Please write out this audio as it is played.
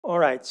All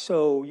right,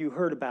 so you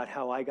heard about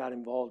how I got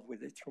involved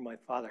with it through my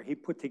father. He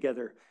put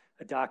together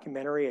a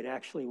documentary. It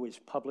actually was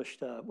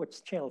published,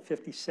 what's Channel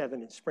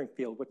 57 in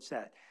Springfield? What's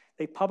that?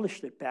 They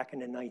published it back in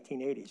the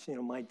 1980s. You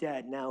know, my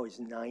dad now is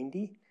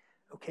 90.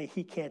 Okay,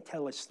 he can't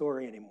tell a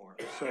story anymore.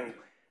 So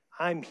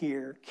I'm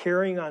here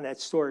carrying on that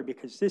story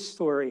because this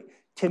story,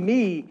 to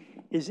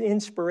me, is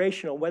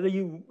inspirational, whether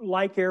you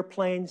like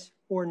airplanes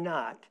or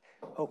not,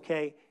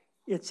 okay?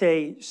 It's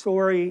a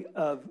story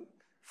of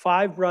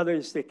 5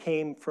 brothers that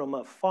came from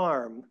a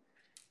farm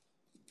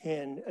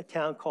in a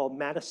town called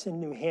Madison,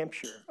 New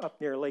Hampshire, up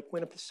near Lake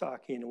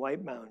Winnipesaukee in the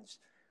White Mountains,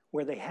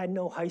 where they had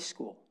no high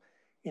school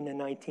in the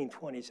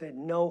 1920s. They had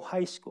no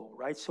high school,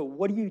 right? So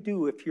what do you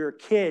do if you're a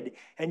kid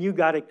and you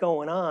got it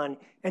going on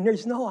and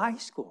there's no high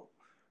school,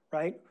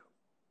 right?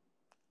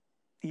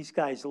 These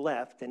guys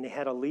left, and they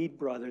had a lead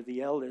brother,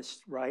 the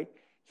eldest, right?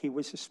 He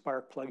was a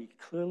spark plug. He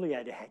clearly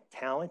had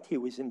talent. He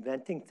was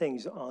inventing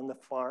things on the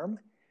farm,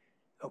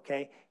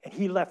 okay? And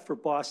he left for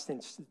Boston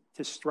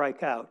to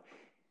strike out.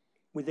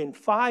 Within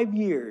 5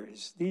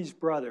 years, these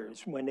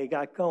brothers, when they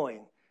got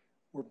going,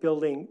 were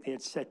building, they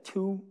had set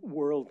 2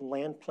 world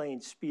land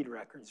plane speed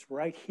records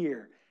right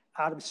here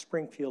out of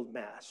Springfield,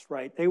 Mass.,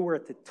 right? They were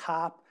at the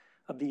top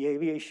of the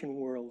aviation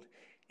world.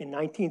 In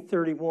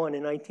 1931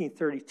 and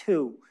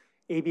 1932,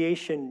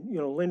 aviation, you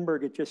know,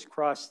 Lindbergh had just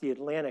crossed the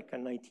Atlantic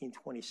in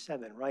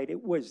 1927, right?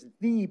 It was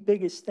the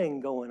biggest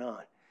thing going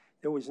on.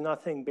 There was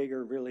nothing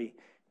bigger really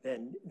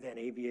than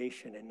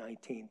aviation in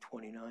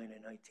 1929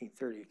 and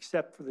 1930,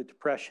 except for the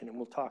Depression, and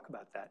we'll talk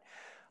about that.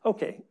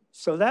 Okay,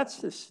 so that's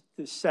this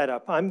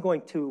setup. I'm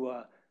going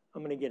to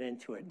get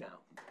into it now.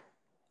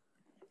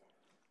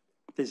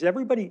 Does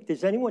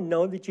anyone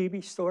know the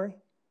GB story?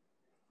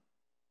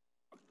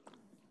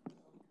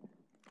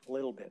 A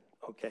little bit.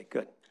 Okay,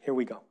 good. Here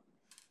we go.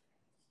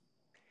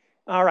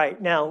 All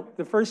right, now,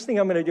 the first thing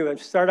I'm going to do is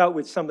start out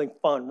with something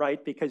fun,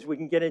 right? Because we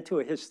can get into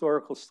a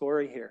historical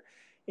story here.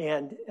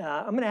 And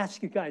I'm going to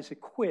ask you guys a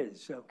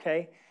quiz,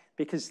 okay?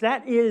 Because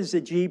that is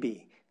a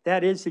GB.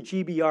 That is the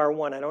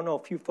GBR1. I don't know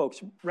if you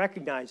folks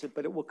recognize it,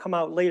 but it will come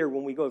out later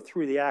when we go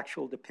through the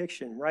actual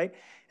depiction, right?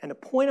 And the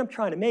point I'm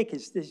trying to make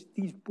is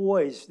these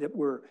boys that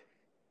were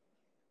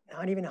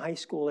not even high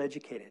school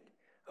educated,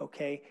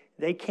 okay?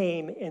 They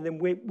came and then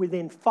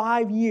within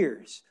 5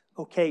 years,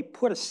 okay,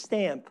 put a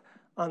stamp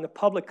on the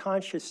public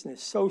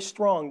consciousness so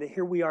strong that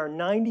here we are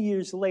 90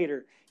 years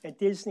later, and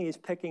Disney is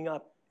picking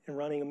up and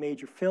running a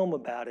major film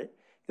about it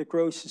that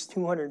grosses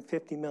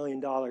 $250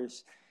 million,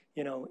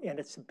 you know, and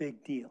it's a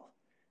big deal,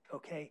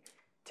 okay?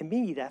 To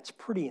me, that's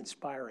pretty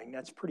inspiring.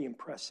 That's pretty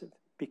impressive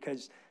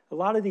because a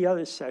lot of the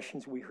other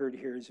sessions we heard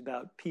here is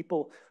about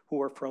people who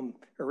are from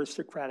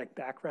aristocratic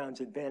backgrounds,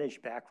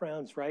 advantaged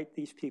backgrounds, right?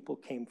 These people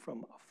came from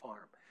a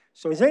farm.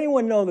 So does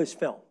anyone know this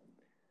film?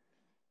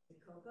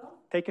 Coco?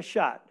 Take a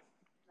shot.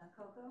 Not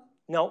Coco?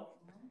 No,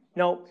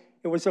 no,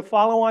 it was a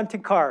follow-on to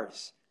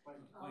Cars.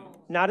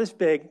 Not as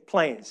big,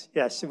 Planes.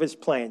 Yes, it was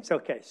Planes.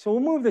 Okay, so we'll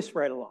move this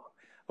right along.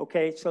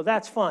 Okay, so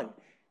that's fun.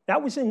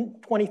 That was in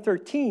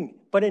 2013,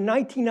 but in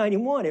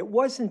 1991, it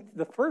wasn't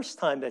the first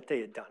time that they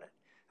had done it.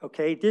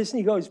 Okay,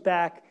 Disney goes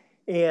back,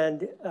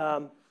 and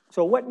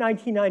so what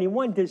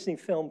 1991 Disney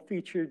film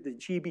featured the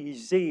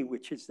GBZ,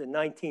 which is the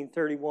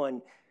 1931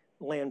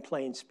 land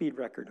plane speed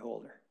record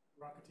holder?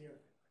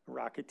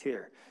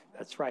 Rocketeer.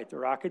 That's right, the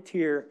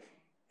Rocketeer.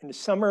 In the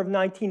summer of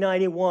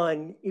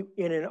 1991,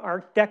 in an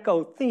Art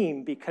Deco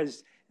theme,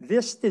 because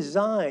this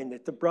design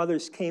that the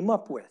brothers came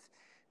up with,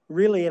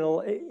 really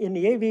in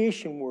the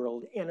aviation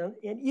world, and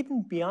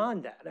even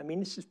beyond that, I mean,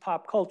 this is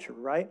pop culture,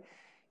 right?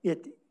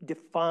 It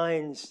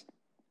defines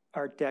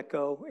Art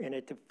Deco, and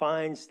it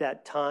defines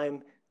that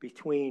time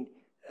between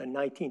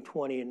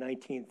 1920 and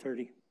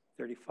 1930,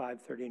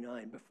 35,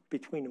 39,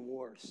 between the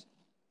wars.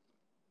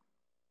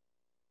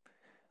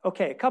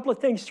 Okay, a couple of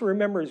things to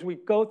remember as we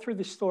go through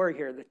the story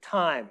here. The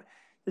time.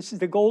 This is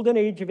the golden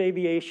age of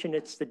aviation.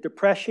 It's the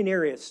Depression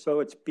era, so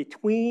it's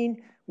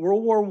between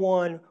World War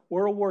I,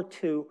 World War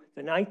II,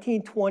 the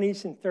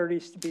 1920s and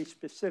 30s to be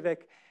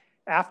specific.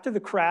 After the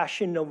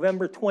crash in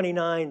November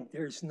 29,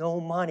 there's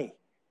no money,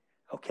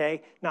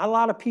 okay? Not a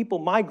lot of people,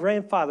 my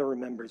grandfather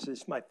remembers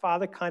this, my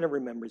father kind of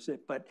remembers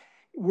it, but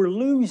we're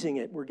losing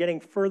it. We're getting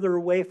further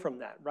away from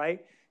that,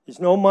 right? There's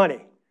no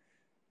money.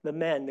 The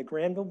men, the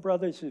Granville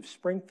Brothers of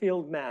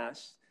Springfield,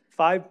 Mass.,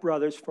 5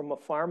 brothers from a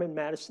farm in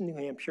Madison, New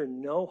Hampshire,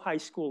 no high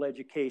school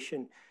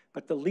education,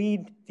 but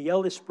the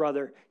eldest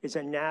brother, is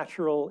a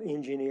natural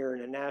engineer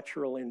and a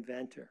natural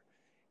inventor.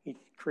 He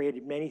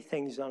created many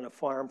things on a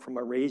farm, from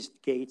a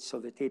raised gate so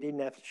that they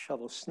didn't have to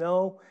shovel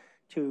snow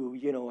to,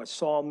 you know, a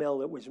sawmill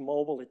that was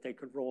mobile that they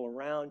could roll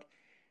around.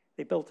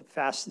 They built the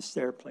fastest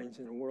airplanes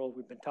in the world.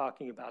 We've been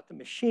talking about the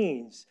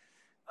machines.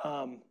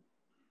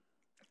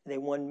 They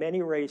won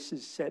many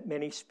races, set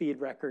many speed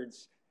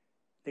records.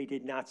 They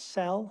did not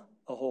sell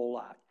a whole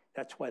lot.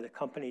 That's why the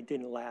company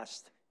didn't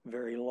last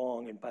very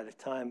long. And by the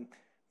time,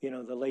 you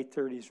know, the late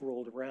 30s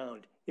rolled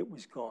around, it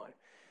was gone.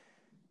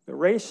 The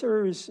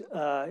racers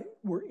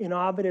were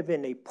innovative,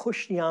 and they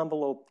pushed the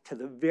envelope to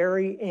the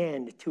very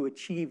end to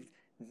achieve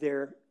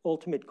their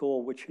ultimate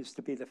goal, which is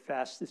to be the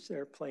fastest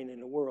airplane in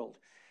the world.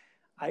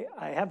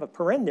 I have a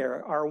paren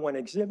there, R1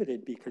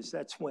 exhibited, because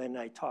that's when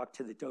I talk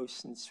to the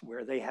docents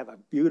where they have a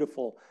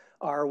beautiful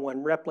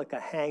R1 replica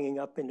hanging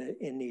up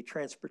in the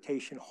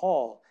transportation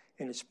hall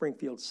in the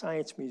Springfield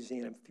Science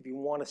Museum. If you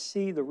want to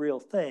see the real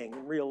thing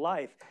in real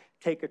life,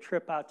 take a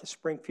trip out to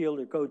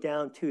Springfield or go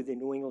down to the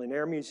New England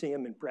Air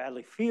Museum in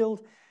Bradley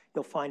Field.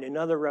 You'll find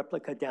another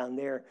replica down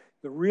there.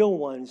 The real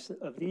ones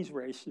of these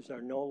races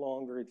are no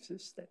longer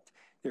existent.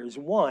 There's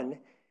one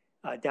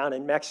down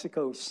in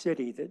Mexico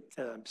City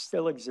that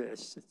still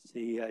exists. It's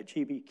the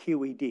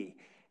GBQED,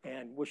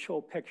 and we'll show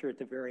a picture at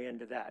the very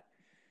end of that.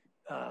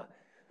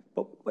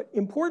 But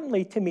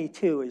importantly to me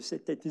too is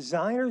that the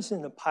designers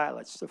and the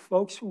pilots, the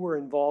folks who were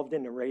involved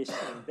in the racing,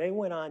 they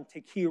went on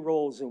to key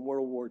roles in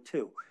World War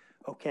II,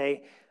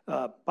 okay?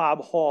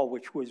 Bob Hall,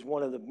 which was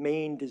one of the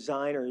main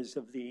designers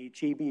of the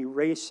GB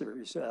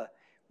racers,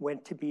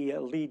 went to be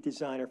a lead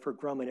designer for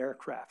Grumman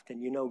Aircraft.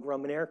 And you know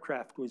Grumman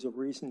Aircraft was a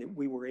reason that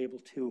we were able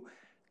to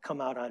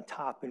come out on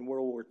top in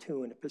World War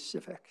II in the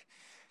Pacific.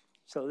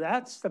 So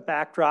that's the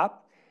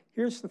backdrop.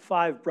 Here's the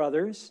five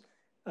brothers.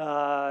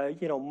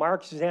 You know,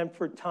 Mark,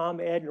 Zanford, Tom,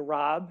 Ed, and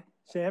Rob.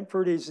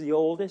 Zanford is the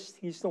oldest.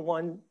 He's the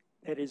one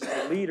that is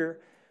the leader.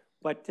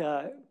 But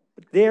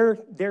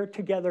they're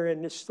together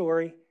in this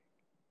story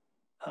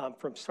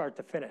from start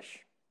to finish.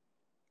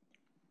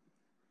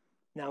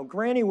 Now,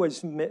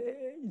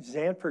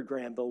 Zanford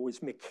Granville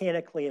was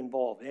mechanically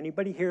involved.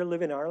 Anybody here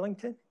live in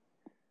Arlington?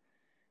 I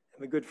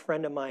have a good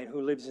friend of mine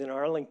who lives in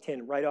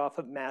Arlington, right off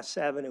of Mass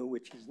Avenue,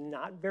 which is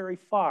not very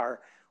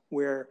far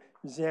where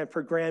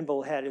Zanford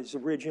Granville had his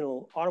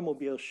original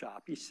automobile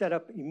shop. He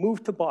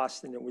moved to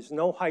Boston. There was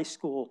no high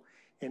school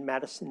in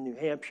Madison, New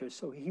Hampshire,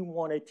 so he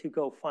wanted to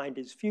go find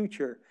his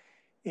future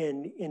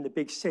in the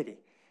big city.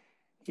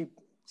 He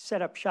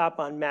set up shop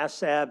on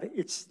Mass Ave.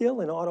 It's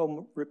still an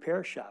auto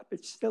repair shop.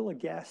 It's still a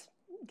gas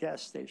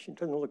station.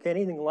 Doesn't look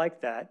anything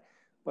like that,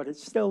 but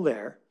it's still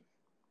there.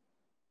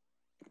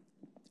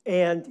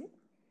 And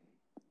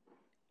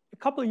a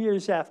couple of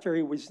years after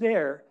he was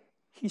there,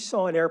 he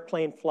saw an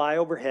airplane fly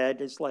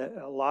overhead, as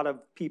a lot of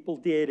people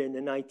did in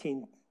the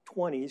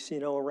 1920s, you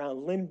know,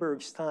 around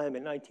Lindbergh's time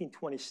in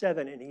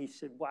 1927. And he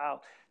said,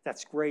 wow,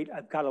 that's great.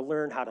 I've got to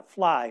learn how to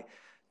fly.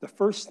 The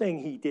first thing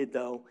he did,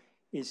 though,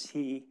 is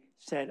he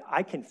said,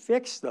 I can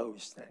fix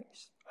those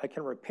things. I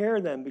can repair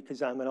them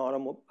because I'm an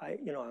I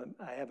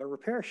have a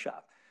repair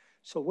shop.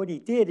 So what he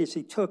did is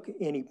he took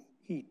and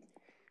he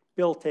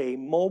built a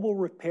mobile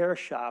repair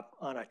shop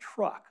on a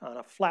truck, on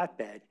a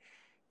flatbed,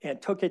 and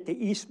took it to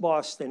East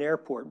Boston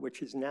Airport,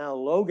 which is now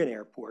Logan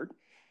Airport,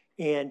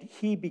 and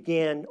he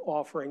began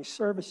offering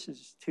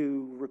services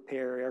to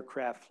repair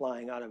aircraft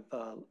flying out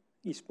of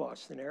East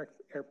Boston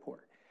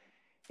Airport.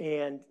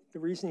 And the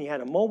reason he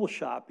had a mobile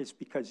shop is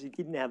because he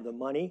didn't have the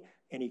money,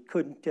 and he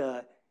couldn't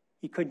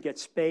get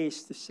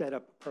space to set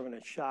up a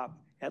permanent shop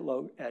at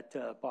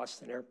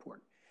Boston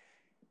Airport.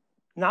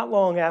 Not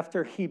long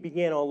after he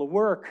began all the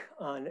work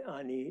on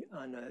the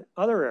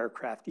other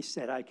aircraft, he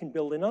said, I can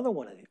build another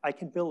one of these. I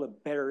can build a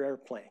better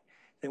airplane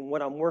than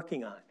what I'm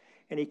working on.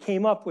 And he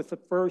came up with the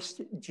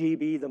first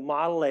GB, the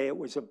Model A. It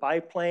was a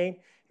biplane.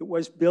 It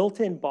was built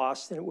in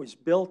Boston. It was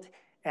built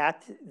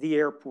at the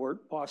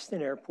airport,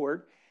 Boston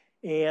Airport,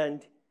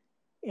 and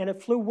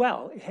it flew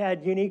well. It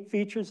had unique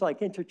features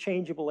like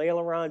interchangeable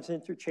ailerons,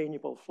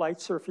 interchangeable flight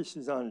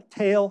surfaces on the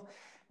tail,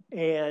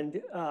 and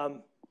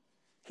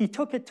he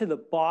took it to the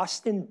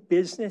Boston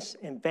business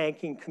and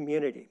banking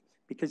community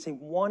because he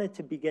wanted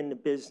to begin the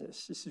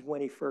business. This is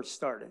when he first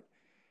started.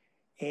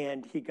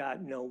 And he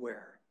got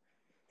nowhere.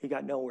 He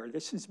got nowhere.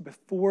 This is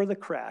before the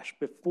crash,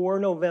 before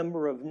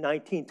November of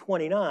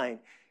 1929.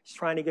 He's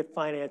trying to get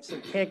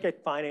financing, can't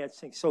get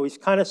financing, so he's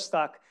kind of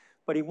stuck,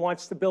 but he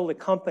wants to build a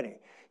company.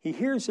 He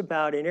hears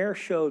about an air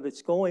show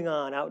that's going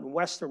on out in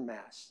Western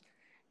Mass,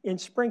 in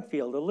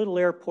Springfield, a little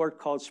airport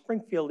called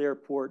Springfield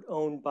Airport,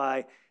 owned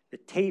by the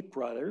Tate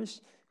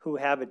brothers, who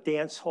have a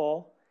dance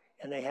hall,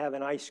 and they have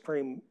an ice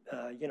cream,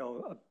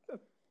 a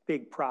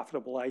big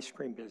profitable ice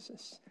cream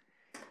business.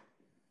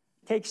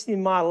 Takes the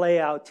Model A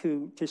out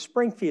to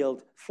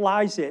Springfield,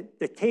 flies it.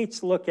 The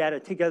Tates look at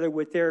it together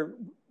with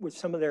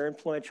some of their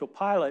influential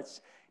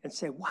pilots and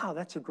say, wow,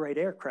 that's a great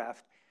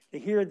aircraft. They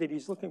hear that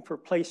he's looking for a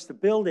place to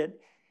build it.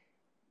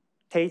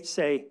 Tates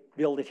say,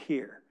 build it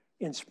here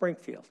in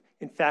Springfield.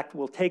 In fact,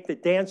 we'll take the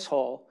dance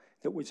hall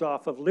that was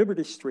off of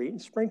Liberty Street in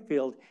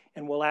Springfield,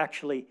 and we'll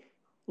actually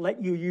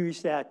let you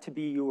use that to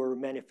be your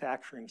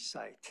manufacturing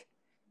site.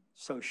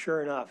 So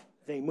sure enough,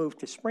 they moved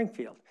to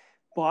Springfield.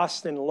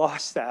 Boston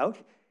lost out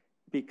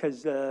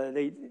because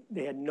they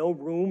had no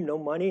room, no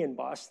money in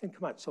Boston.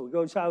 Come on, so he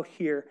goes out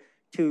here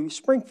to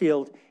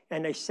Springfield,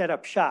 and they set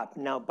up shop.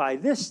 Now, by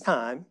this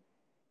time,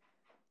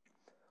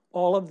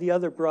 all of the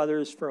other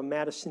brothers from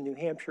Madison, New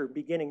Hampshire, are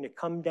beginning to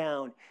come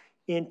down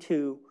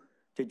to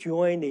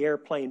join the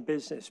airplane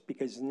business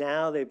because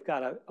now they've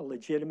got a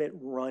legitimate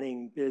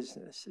running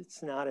business.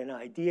 It's not an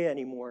idea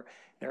anymore.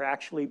 They're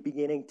actually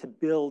beginning to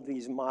build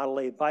these Model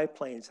A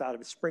biplanes out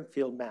of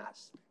Springfield,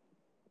 Mass.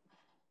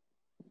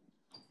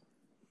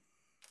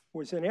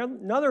 was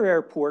another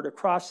airport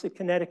across the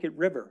Connecticut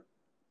River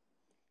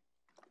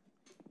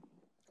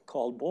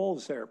called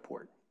Bowles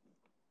Airport.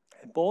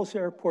 And Bowles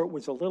Airport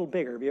was a little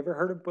bigger. Have you ever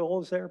heard of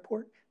Bowles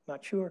Airport?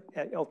 Not sure?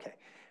 Okay.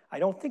 I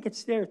don't think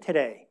it's there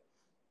today.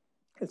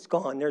 It's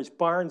gone. There's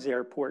Barnes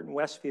Airport in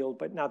Westfield,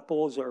 but not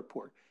Bowles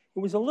Airport. It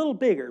was a little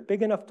bigger,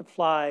 big enough to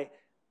fly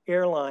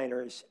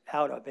airliners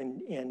out of.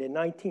 And in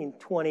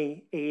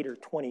 1928 or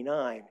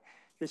 29,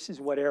 this is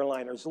what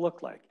airliners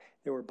looked like.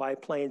 There were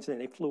biplanes and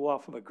they flew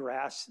off of a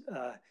grass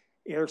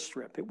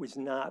airstrip. It was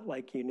not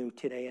like you knew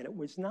today, and it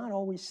was not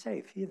always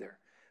safe either.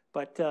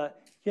 But,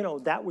 you know,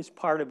 that was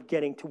part of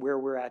getting to where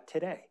we're at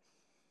today.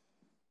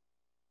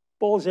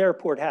 Bowles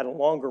Airport had a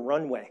longer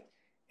runway,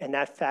 and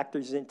that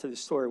factors into the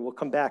story. We'll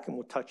come back and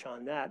we'll touch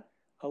on that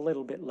a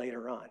little bit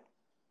later on.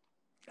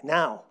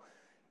 Now,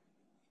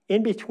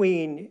 in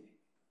between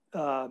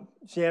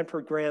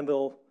Zanford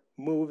Granville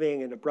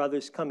moving and the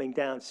brothers coming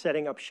down,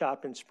 setting up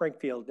shop in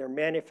Springfield, they're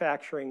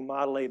manufacturing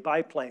Model A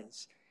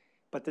biplanes.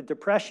 But the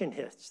depression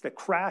hits, the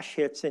crash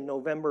hits in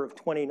November of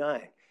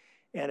 29,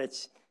 and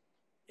it's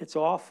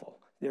awful.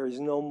 There's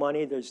no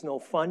money, there's no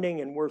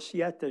funding, and worse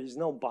yet, there's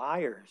no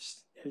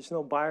buyers. There's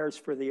no buyers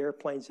for the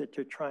airplanes that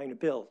they're trying to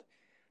build.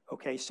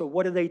 Okay, so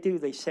what do?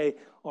 They say,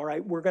 all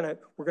right, we're gonna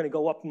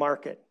go up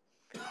market.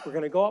 We're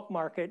gonna go up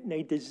market, and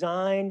they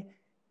design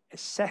a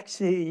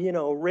sexy, you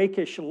know,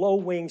 rakish,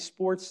 low-wing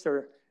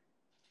Sportster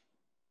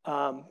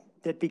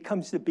that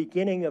becomes the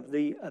beginning of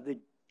the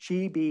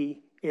GB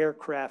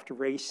aircraft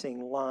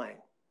racing line.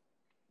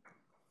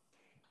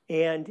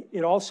 And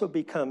it also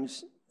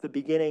becomes the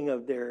beginning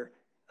of their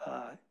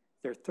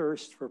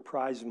thirst for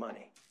prize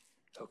money,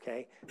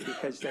 okay?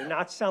 Because they're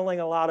not selling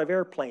a lot of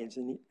airplanes,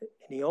 and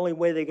the only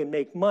way they can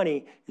make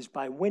money is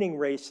by winning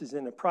races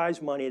and the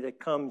prize money that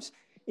comes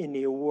in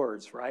the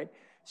awards, right?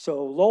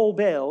 So Lowell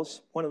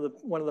Bales, one of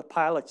the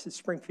pilots at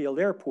Springfield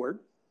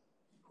Airport,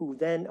 who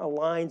then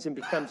aligns and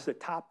becomes the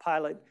top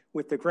pilot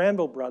with the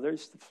Granville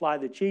Brothers to fly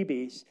the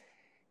GBs,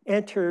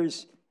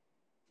 enters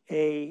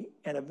an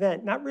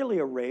event, not really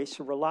a race,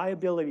 a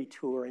reliability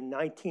tour in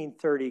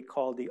 1930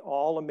 called the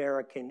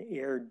All-American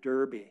Air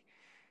Derby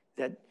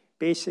that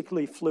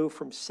basically flew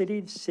from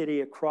city to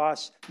city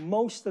across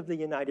most of the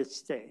United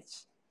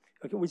States.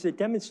 It was a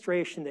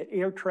demonstration that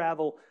air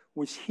travel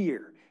was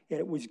here and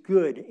it was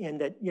good,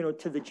 and that, you know,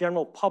 to the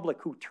general public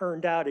who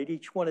turned out at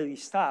each one of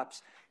these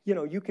stops, you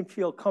know, you can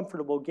feel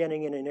comfortable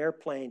getting in an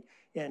airplane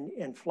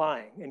and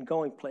flying and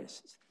going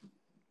places.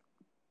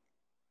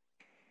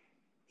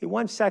 He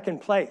won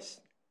second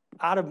place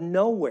out of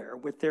nowhere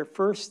with their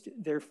first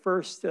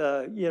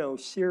you know,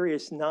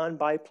 serious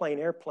non-biplane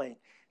airplane.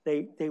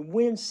 They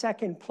win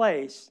second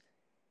place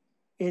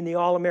in the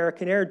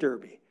All-American Air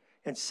Derby.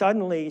 And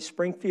suddenly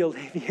Springfield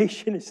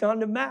Aviation is on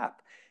the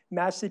map.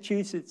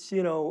 Massachusetts,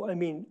 you know, I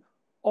mean,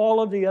 all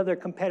of the other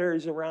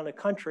competitors around the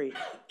country,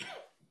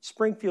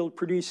 Springfield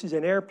produces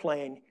an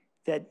airplane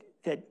that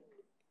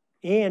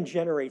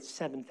generates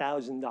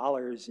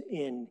 $7,000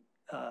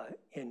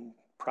 in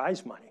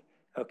prize money,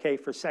 okay,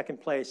 for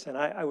second place. And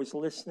I was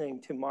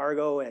listening to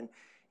Margot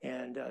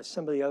and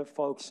some of the other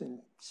folks in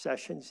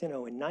sessions, you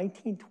know, in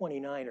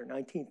 1929 or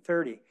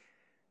 1930,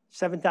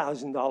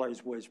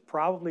 $7,000 was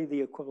probably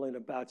the equivalent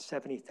of about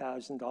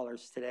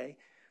 $70,000 today,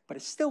 but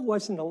it still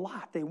wasn't a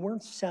lot. They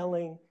weren't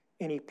selling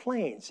any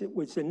planes. It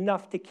was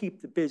enough to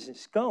keep the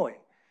business going,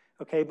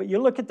 okay? But you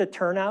look at the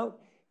turnout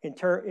in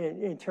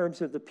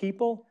terms of the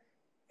people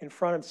in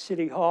front of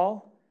City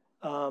Hall,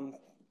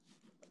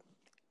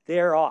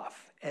 they're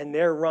off and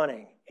they're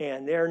running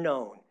and they're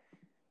known,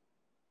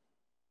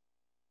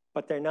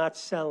 but they're not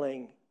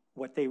selling.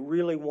 What they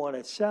really want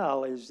to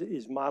sell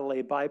is Model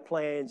A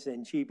biplanes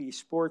and GB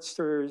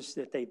Sportsters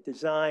that they've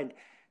designed.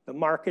 The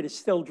market is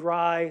still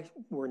dry.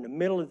 We're in the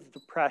middle of the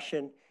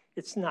Depression.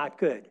 It's not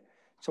good.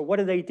 So what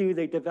do?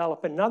 They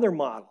develop another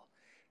model.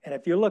 And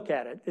if you look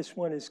at it, this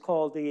one is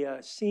called the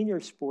Senior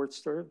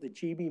Sportster, the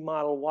GB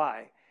Model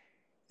Y.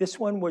 This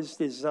one was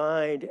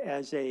designed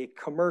as a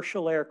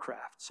commercial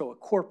aircraft, so a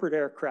corporate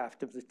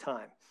aircraft of the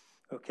time.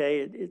 Okay,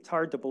 it's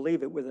hard to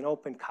believe it with an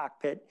open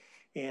cockpit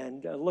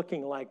and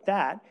looking like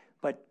that,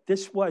 but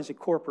this was a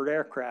corporate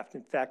aircraft.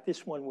 In fact,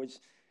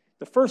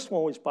 the first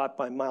one was bought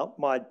by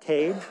Maud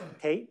Tate.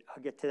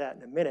 I'll get to that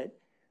in a minute.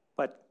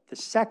 But the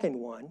second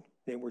one,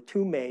 there were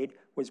two made,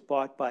 was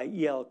bought by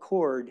E.L.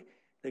 Cord,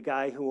 the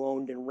guy who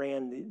owned and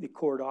ran the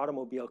Cord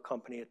Automobile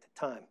Company at the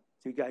time.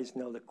 So you guys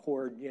know the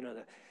Cord, you know,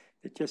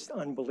 the just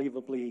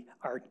unbelievably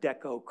Art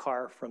Deco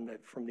car from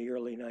the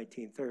early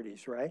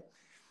 1930s, right?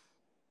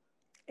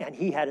 And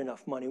he had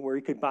enough money where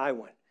he could buy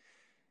one.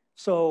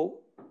 So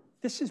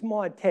this is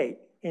Maud Tate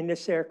in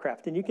this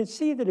aircraft. And you can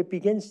see that it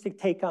begins to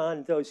take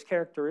on those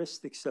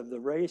characteristics of the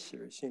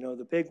racers, you know,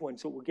 the big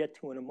ones that we'll get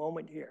to in a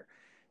moment here.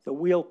 The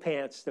wheel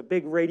pants, the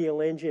big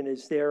radial engine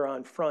is there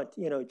on front,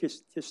 you know,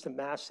 just a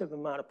massive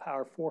amount of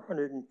power,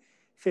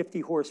 450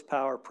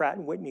 horsepower, Pratt &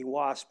 Whitney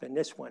Wasp in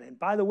this one. And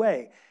by the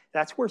way,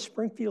 that's where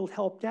Springfield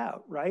helped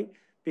out, right?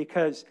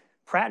 Because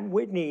Pratt &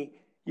 Whitney,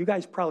 you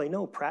guys probably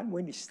know Pratt &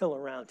 Whitney's still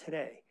around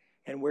today.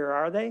 And where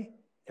are they?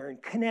 They're in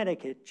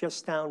Connecticut,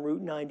 just down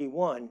Route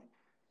 91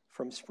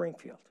 from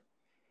Springfield.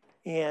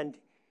 And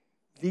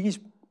these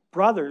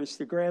brothers,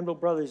 the Granville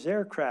Brothers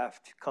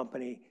Aircraft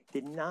Company,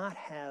 did not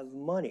have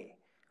money.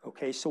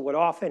 Okay, so what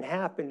often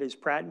happened is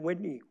Pratt &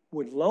 Whitney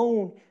would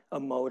loan a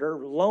motor,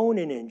 loan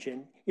an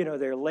engine, you know,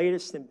 their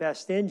latest and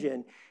best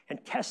engine,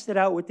 and test it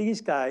out with these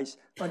guys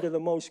under the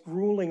most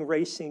grueling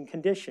racing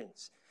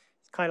conditions.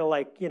 It's kind of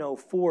like, you know,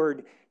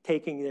 Ford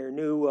taking their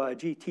new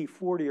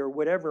GT40 or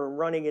whatever and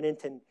running it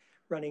into,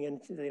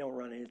 they don't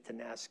run it into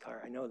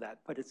NASCAR, I know that,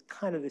 but it's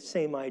kind of the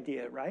same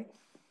idea, right?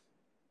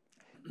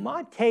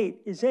 Maud Tate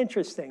is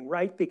interesting,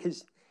 right?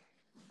 Because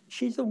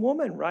she's a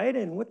woman, right?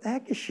 And what the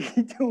heck is she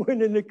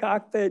doing in the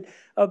cockpit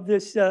of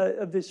this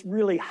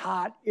really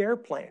hot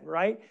airplane,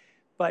 right?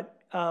 But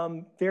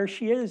there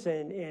she is,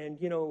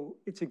 and you know,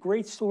 it's a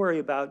great story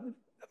about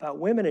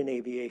women in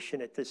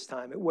aviation at this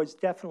time. It was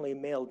definitely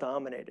male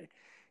dominated.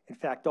 In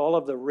fact, all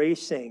of the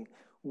racing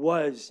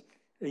was,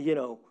 you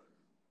know,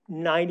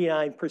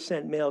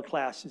 99% male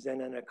classes, and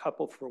then a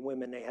couple for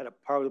women. They had a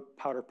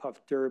powder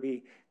puff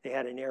derby. They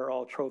had an air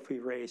all trophy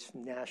race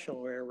from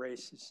national air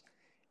races.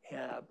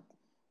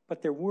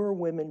 But there were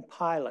women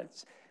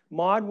pilots.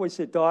 Maud was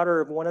the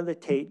daughter of one of the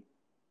Tate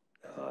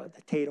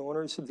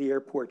owners of the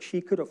airport.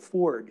 She could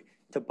afford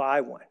to buy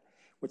one.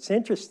 What's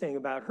interesting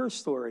about her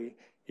story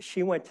is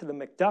she went to the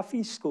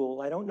McDuffie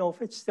School. I don't know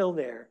if it's still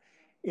there,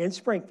 in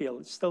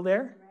Springfield. It's still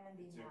there?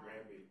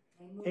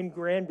 In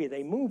Granby.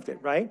 They moved it,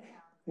 right?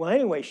 Well,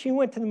 anyway, she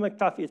went to the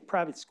McDuffie, it's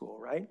private school,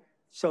 right?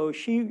 So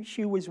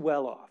she was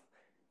well off.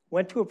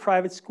 Went to a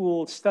private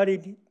school,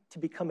 studied to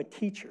become a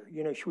teacher.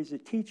 You know, she was a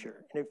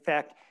teacher. And in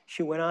fact,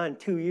 she went on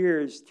 2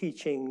 years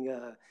teaching,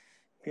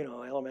 you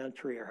know,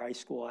 elementary or high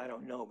school, I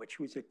don't know. But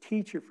she was a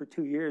teacher for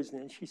 2 years.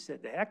 And then she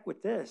said, the heck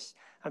with this.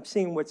 I'm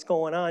seeing what's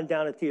going on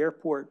down at the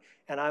airport,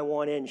 and I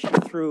want in. She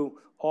threw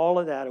all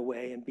of that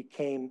away and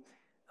became,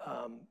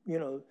 you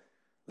know,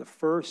 the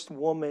first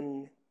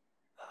woman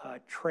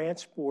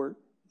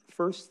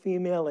first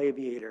female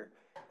aviator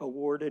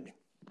awarded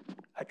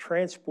a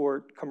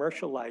transport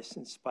commercial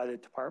license by the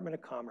Department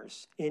of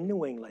Commerce in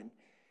New England.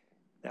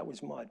 That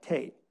was Maud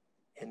Tate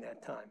in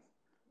that time.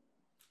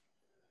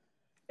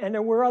 And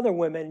there were other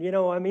women, you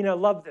know, I mean, I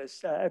love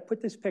this. I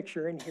put this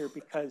picture in here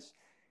because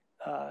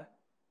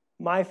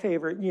my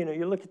favorite, you know,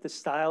 you look at the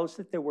styles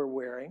that they were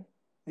wearing.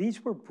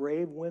 These were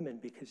brave women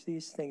because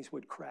these things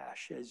would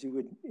crash, as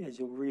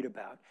you'll read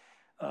about.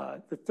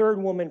 The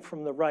third woman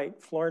from the right,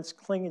 Florence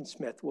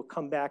Klingensmith, will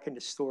come back in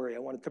the story. I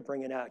wanted to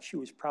bring it out. She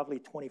was probably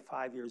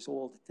 25 years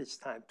old at this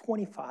time.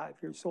 25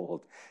 years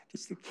old,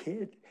 just a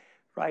kid,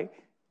 right?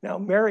 Now,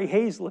 Mary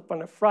Hazlip on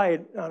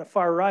the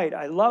far right,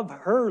 I love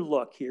her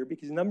look here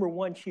because number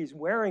one, she's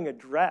wearing a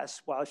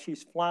dress while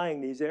she's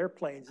flying these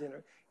airplanes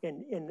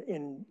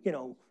in you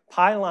know,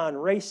 pylon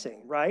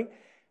racing, right?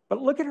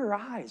 But look at her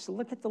eyes.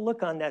 Look at the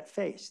look on that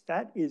face.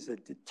 That is a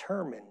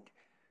determined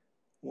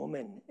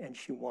woman, and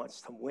she wants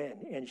to win.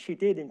 And she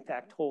did, in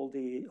fact, hold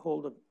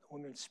a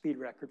women's speed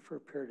record for a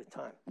period of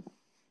time.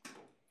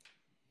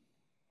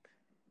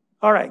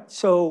 All right,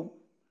 so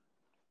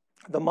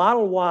the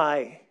Model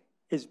Y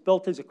is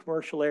built as a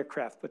commercial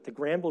aircraft, but the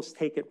Granvilles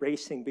take it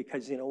racing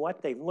because, you know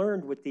what, they've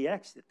learned with the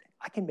X that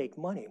I can make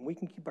money and we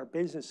can keep our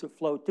business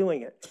afloat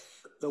doing it.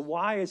 The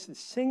Y is the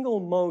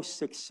single most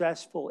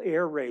successful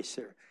air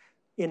racer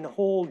in the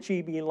whole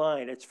GB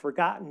line. It's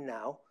forgotten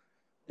now.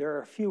 There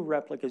are a few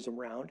replicas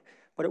around.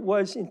 But it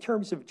was, in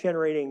terms of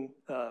generating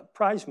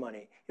prize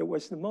money, it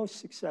was the most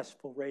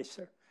successful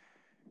racer.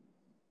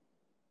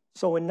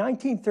 So in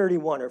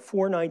 1931, or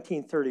for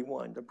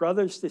 1931, the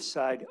brothers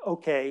decide,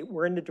 okay,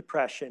 we're in the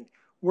Depression.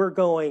 We're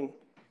going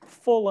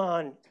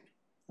full-on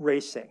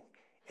racing.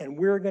 And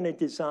we're going to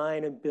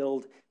design and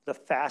build the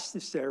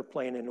fastest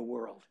airplane in the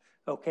world.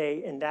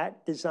 Okay, and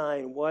that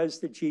design was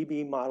the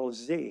GB Model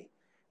Z.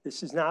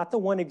 This is not the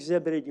one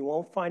exhibited. You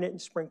won't find it in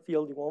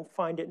Springfield. You won't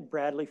find it in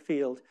Bradley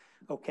Field.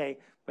 Okay,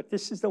 but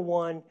this is the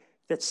one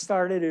that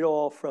started it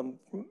all from,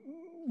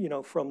 you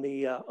know, from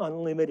the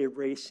unlimited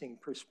racing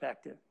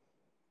perspective.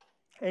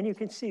 And you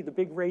can see the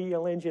big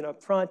radial engine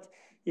up front.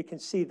 You can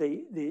see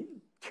the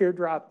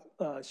teardrop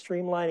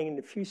streamlining in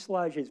the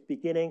fuselage is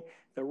beginning.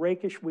 The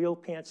rakish wheel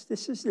pants.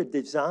 This is the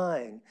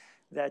design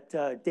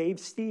that Dave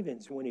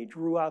Stevens, when he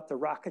drew out the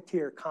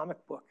Rocketeer comic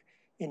book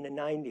in the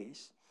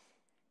 90s,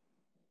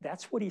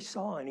 that's what he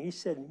saw. And he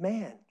said,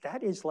 man,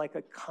 that is like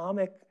a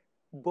comic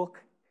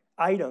book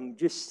item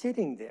just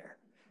sitting there,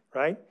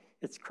 right?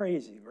 It's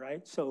crazy,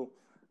 right? So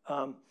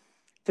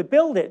to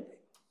build it,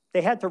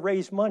 they had to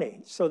raise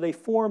money. So they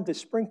formed the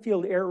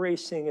Springfield Air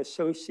Racing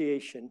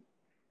Association,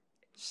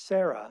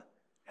 SARA,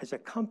 as a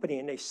company,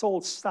 and they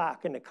sold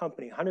stock in the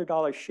company,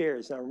 $100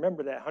 shares. Now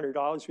remember that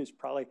 $100 was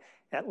probably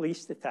at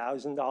least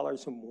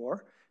 $1,000 or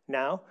more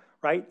now,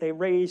 right? They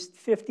raised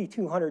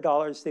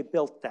 $5,200. They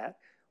built that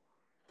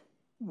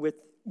with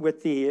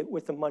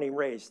the money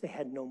raised. They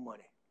had no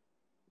money.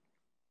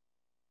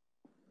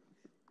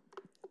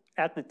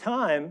 At the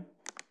time,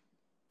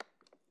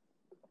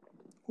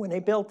 when they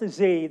built the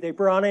Z, they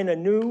brought in a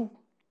new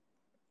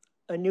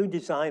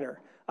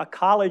designer a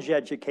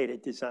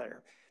college-educated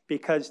designer.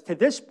 Because to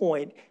this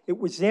point, it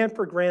was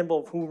Sanford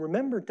Granville, who,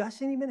 remember,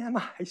 doesn't even have a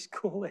high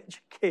school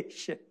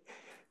education.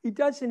 He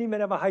doesn't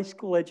even have a high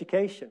school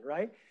education,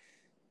 right?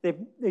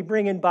 They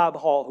bring in Bob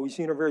Hall, who's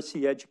a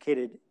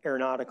university-educated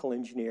aeronautical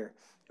engineer,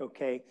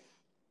 okay?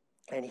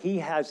 And he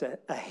has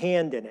a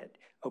hand in it,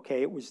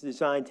 okay? It was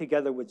designed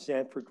together with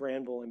Sanford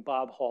Granville and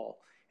Bob Hall,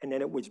 and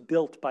then it was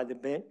built by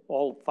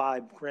all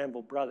 5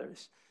 Granville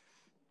brothers.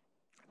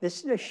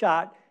 This is a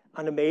shot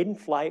on a maiden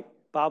flight.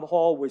 Bob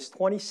Hall was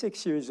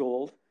 26 years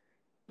old,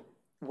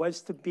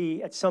 was to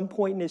be, at some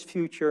point in his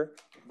future,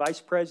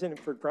 vice president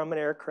for Grumman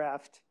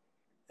Aircraft,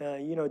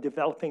 you know,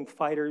 developing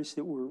fighters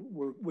that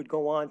would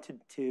go on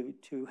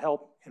to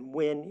help and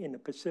win in the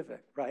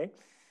Pacific, right?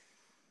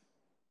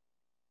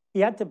 He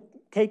had to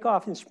take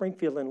off in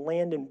Springfield and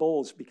land in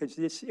Bowles because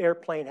this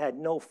airplane had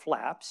no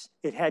flaps.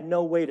 It had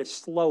no way to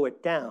slow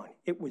it down.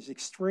 It was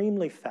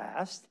extremely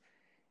fast,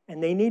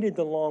 and they needed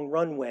the long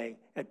runway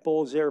at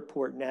Bowles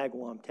Airport in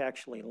Agawam to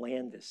actually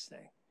land this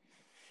thing.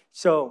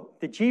 So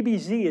the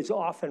GBZ is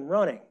off and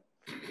running,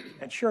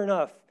 and sure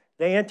enough,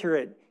 they enter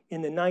it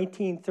in the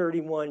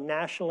 1931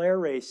 National Air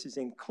Races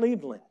in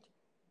Cleveland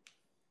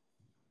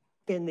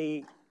in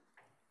the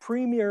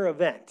premier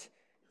event,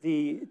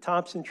 the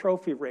Thompson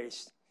Trophy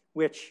race,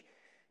 which,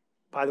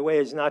 by the way,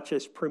 is not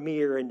just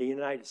premier in the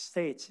United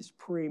States, it's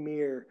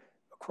premier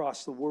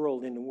across the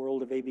world in the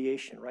world of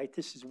aviation, right?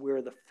 This is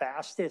where the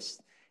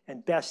fastest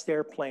and best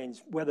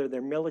airplanes, whether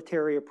they're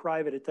military or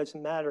private, it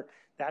doesn't matter,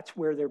 that's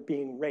where they're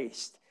being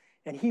raced.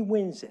 And he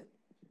wins it.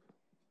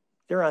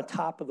 They're on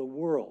top of the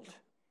world.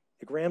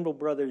 The Granville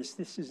Brothers,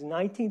 this is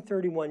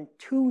 1931,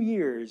 2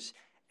 years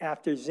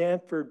after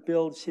Sanford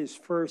builds his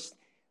first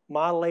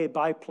Model A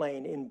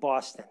biplane in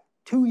Boston.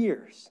 2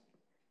 years.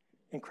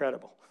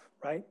 Incredible,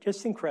 right?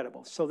 Just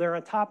incredible. So they're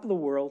on top of the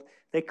world.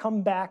 They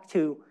come back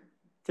to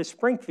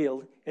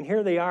Springfield, and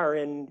here they are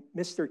in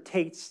Mr.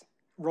 Tate's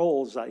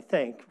roles, I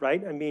think,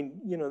 right? I mean,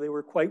 you know, they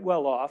were quite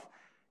well off.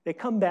 They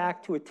come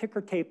back to a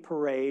ticker tape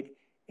parade,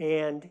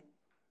 and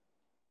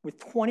with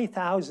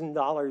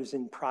 $20,000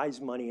 in prize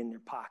money in their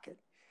pocket.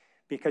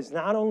 Because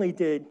not only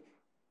did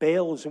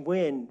Bales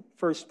win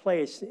first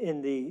place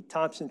in the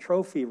Thompson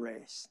Trophy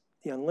race,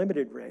 the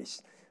unlimited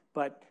race,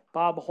 but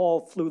Bob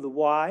Hall flew the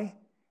Y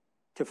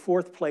to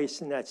 4th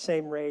place in that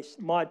same race.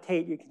 Maud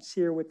Tate, you can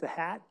see her with the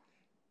hat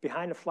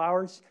behind the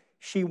flowers.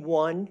 She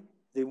won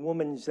the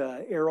women's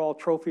Air All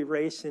Trophy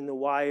race in the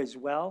Y as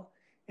well.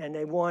 And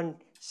they won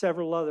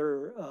several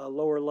other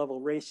lower level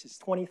races.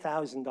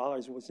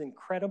 $20,000 was an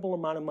incredible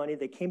amount of money.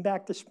 They came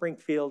back to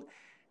Springfield.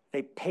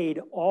 They paid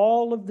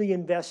all of the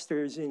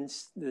investors in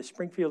the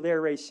Springfield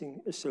Air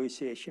Racing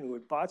Association who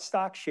had bought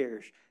stock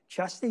shares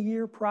just a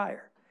year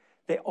prior.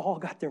 They all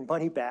got their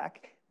money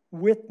back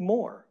with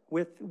more,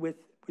 with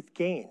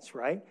gains,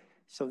 right?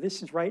 So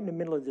this is right in the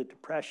middle of the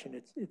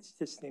Depression. It's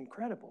just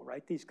incredible,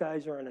 right? These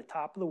guys are on the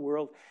top of the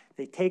world.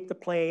 They take the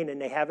plane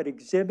and they have it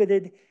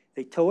exhibited.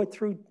 They tow it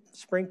through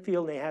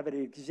Springfield and they have it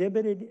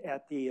exhibited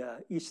at the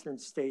Eastern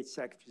States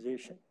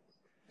Exposition.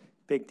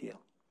 Big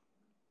deal.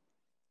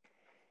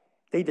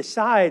 They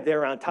decide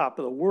they're on top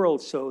of the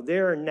world, so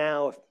they're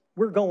now,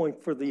 we're going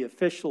for the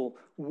official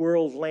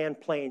world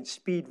land plane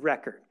speed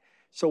record.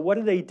 So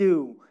what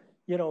do?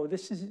 You know,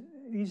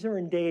 these are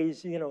in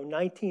days, you know,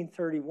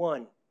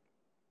 1931.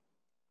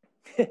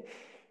 They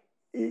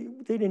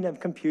didn't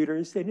have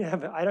computers. They didn't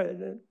have,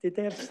 did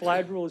they have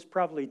slide rules?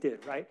 Probably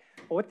did, right?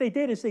 But what they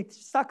did is they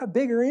stuck a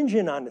bigger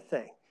engine on the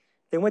thing.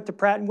 They went to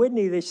Pratt &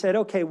 Whitney. They said,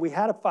 okay, we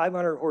had a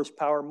 500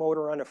 horsepower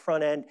motor on the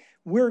front end.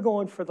 We're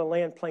going for the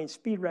land plane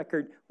speed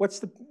record.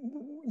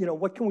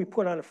 What can we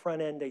put on the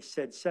front end? They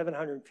said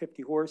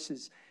 750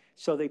 horses.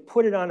 So they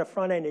put it on the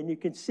front end, and you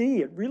can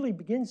see it really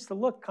begins to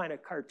look kind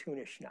of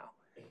cartoonish now.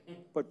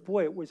 But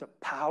boy, it was a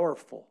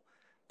powerful,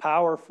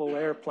 powerful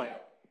airplane.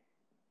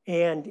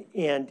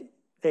 And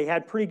they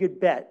had pretty good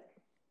bet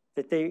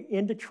that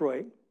in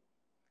Detroit,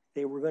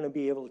 they were going to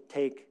be able to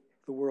take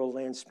the world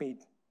land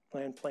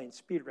plane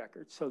speed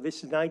record. So this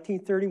is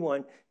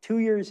 1931, 2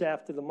 years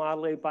after the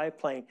Model A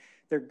biplane.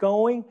 They're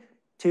going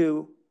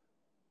to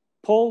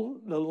pull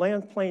the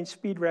land plane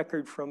speed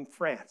record from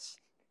France,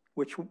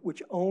 which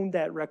owned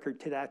that record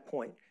to that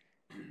point.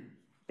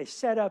 They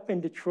set up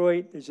in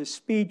Detroit. There's a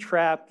speed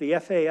trap. The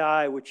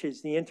FAI, which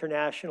is the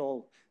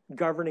international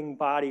governing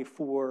body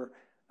for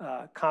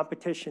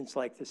competitions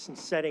like this and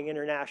setting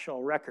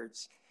international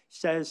records,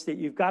 says that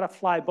you've got to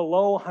fly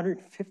below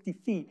 150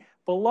 feet.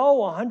 Below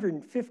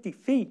 150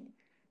 feet,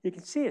 you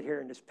can see it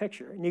here in this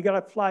picture, and you got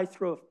to fly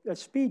through a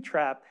speed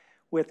trap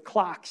with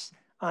clocks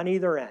on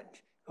either end,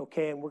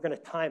 okay, and we're going to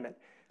time it.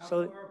 How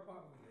far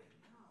apart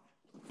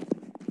were they?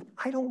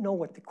 I don't know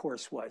what the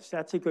course was.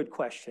 That's a good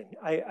question.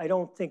 I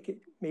don't think,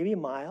 maybe a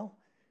mile,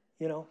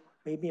 you know,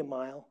 maybe a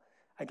mile.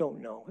 I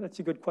don't know. That's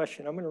a good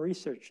question. I'm going to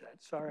research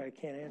that. Sorry, I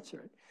can't answer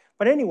it.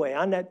 But anyway,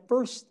 on that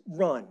first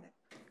run,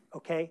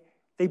 okay,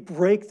 they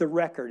break the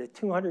record at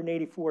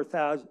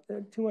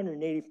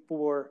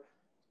 284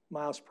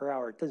 miles per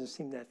hour. It doesn't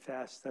seem that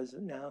fast, does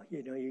it now?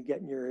 You know, you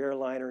get in your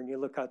airliner and you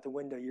look out the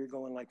window, you're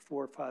going like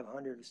 400 or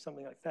 500 or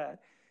something like that.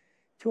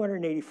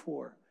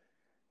 284.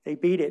 They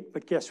beat it,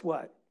 but guess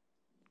what?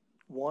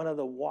 One of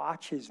the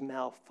watches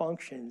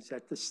malfunctions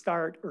at the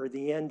start or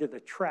the end of the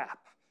trap,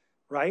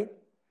 right?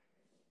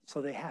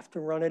 So they have to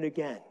run it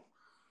again.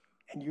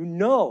 And you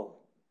know,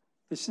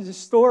 this is a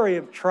story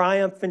of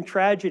triumph and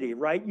tragedy,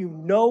 right? You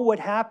know what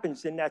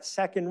happens in that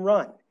second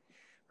run,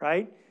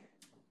 right?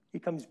 He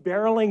comes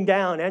barreling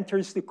down,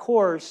 enters the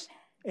course,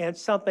 and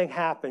something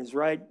happens,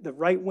 right? The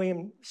right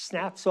wing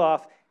snaps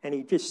off, and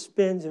he just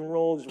spins and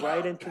rolls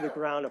right into the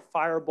ground, a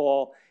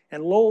fireball.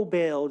 And Lowell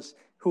Bales,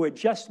 who had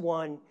just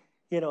won,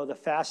 you know, the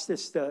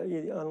fastest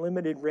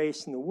unlimited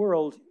race in the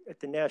world at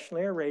the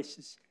National Air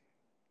Races,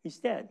 he's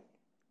dead.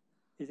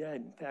 He's dead.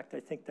 In fact, I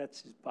think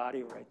that's his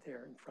body right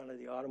there in front of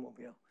the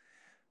automobile.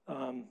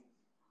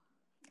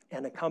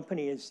 And the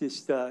company is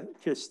just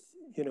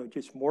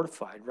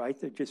mortified, right?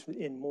 They're just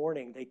in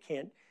mourning. They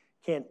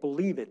can't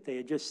believe it. They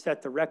had just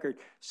set the record.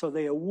 So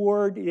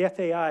the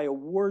FAI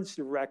awards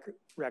the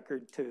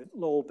record to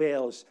Lowell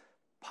Bales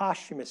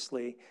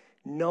posthumously,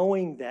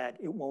 knowing that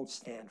it won't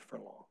stand for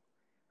long,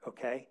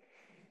 okay?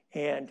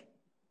 And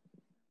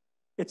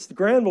it's the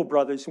Granville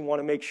Brothers who want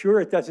to make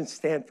sure it doesn't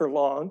stand for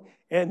long,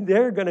 and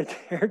they're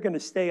gonna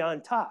stay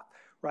on top,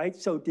 right?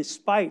 So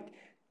despite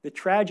the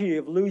tragedy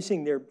of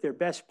losing their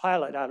best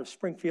pilot out of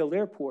Springfield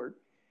Airport,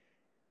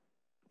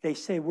 they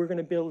say we're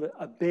gonna build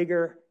a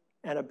bigger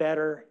and a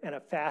better and a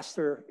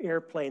faster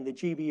airplane, the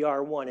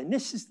GBR-1. And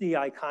this is the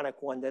iconic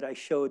one that I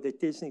showed that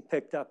Disney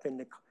picked up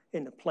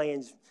in the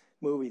Planes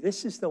movie.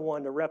 This is the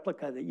one, the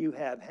replica that you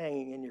have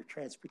hanging in your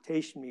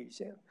transportation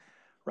museum,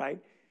 right?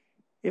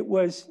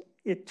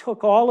 It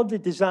took all of the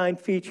design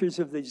features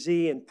of the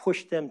Z and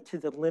pushed them to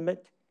the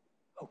limit,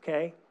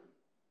 okay?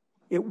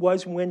 It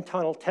was wind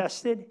tunnel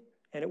tested,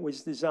 and it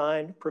was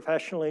designed,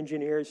 professional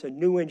engineers, a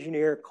new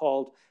engineer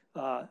called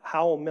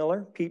Howell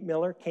Miller, Pete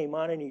Miller, came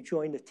on and he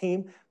joined the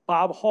team.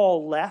 Bob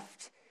Hall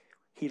left.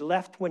 He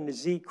left when the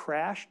Z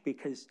crashed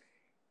because,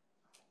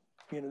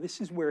 you know,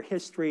 this is where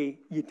history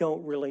you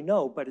don't really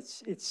know, but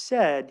it's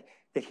said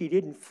that he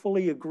didn't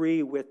fully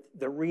agree with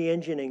the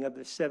re-engining of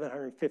the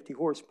 750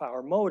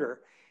 horsepower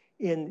motor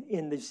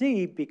in the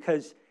Z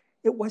because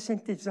it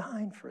wasn't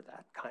designed for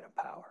that kind of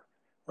power,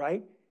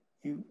 right?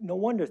 No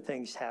wonder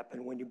things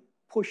happen. When you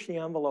push the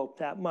envelope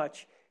that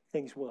much,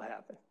 things will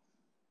happen.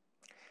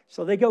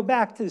 So they go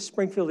back to the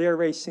Springfield Air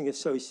Racing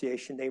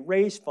Association. They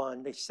raise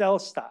funds. They sell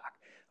stock.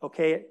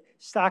 Okay,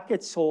 stock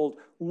gets sold.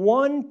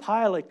 One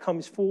pilot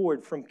comes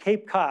forward from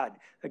Cape Cod.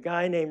 A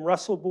guy named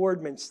Russell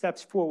Boardman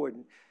steps forward.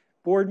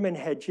 Boardman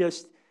had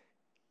just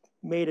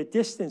made a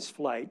distance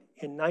flight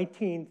in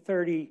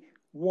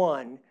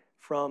 1931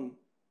 from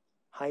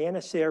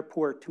Hyannis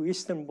Airport to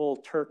Istanbul,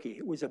 Turkey.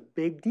 It was a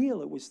big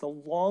deal. It was the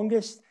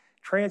longest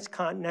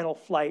transcontinental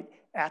flight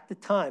at the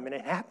time, and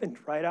it happened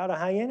right out of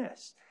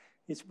Hyannis.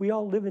 We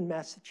all live in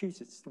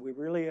Massachusetts.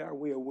 Are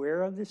we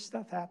aware of this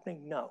stuff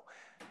happening? No.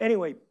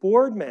 Anyway,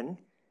 Boardman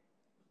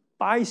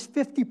buys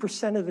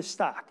 50% of the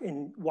stock.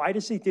 And why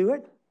does he do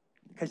it?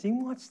 Because he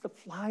wants to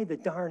fly the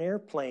darn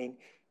airplane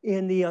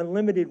in the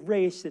unlimited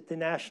race at the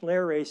National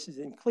Air Races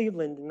in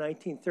Cleveland in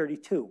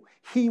 1932.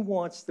 He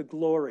wants the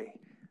glory,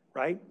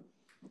 right?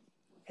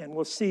 And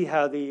we'll see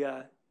how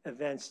the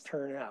events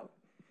turn out.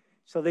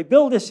 So they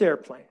build this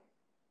airplane,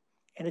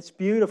 and it's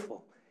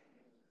beautiful.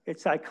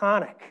 It's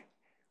iconic.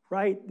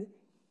 Right?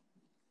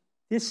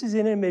 This is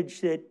an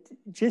image that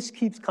just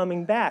keeps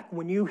coming back.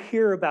 When you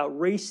hear about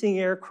racing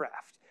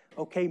aircraft,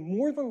 okay,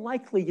 more than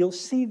likely you'll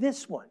see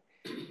this one.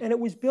 And it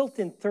was built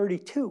in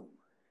 32.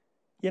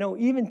 You know,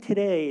 even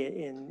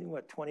today in,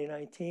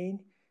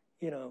 2019,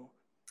 you know,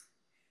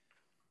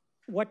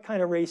 what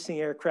kind of racing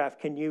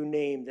aircraft can you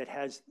name that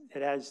has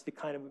the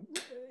kind of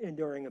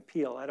enduring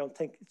appeal? I don't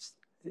think it's,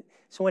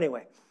 so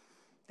anyway,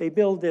 they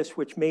build this,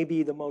 which may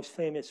be the most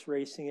famous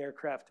racing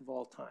aircraft of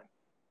all time.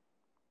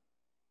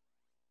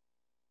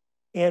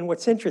 And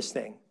what's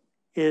interesting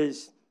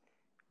is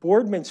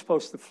Boardman's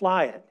supposed to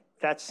fly it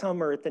that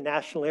summer at the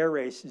National Air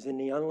Races in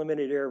the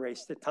Unlimited Air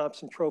Race, the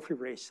Thompson Trophy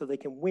race, so they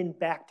can win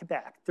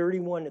back-to-back,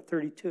 31 to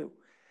 32.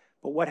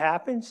 But what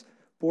happens?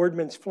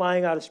 Boardman's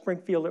flying out of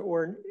Springfield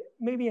or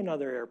maybe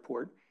another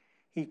airport.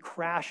 He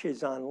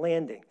crashes on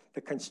landing. The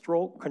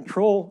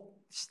control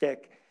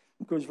stick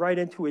goes right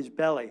into his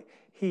belly.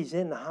 He's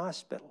in the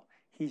hospital.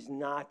 He's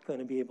not going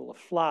to be able to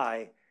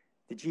fly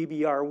the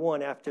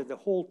GBR-1 after the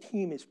whole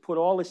team has put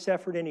all this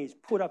effort in. He's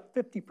put up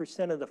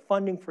 50% of the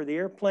funding for the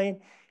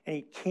airplane, and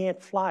he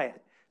can't fly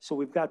it. So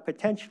we've got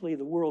potentially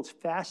the world's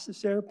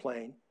fastest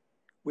airplane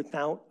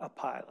without a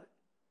pilot,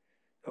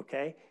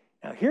 okay?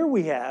 Now here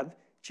we have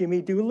Jimmy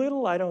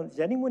Doolittle. Does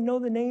anyone know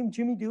the name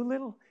Jimmy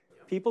Doolittle?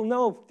 People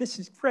know, this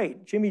is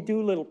great. Jimmy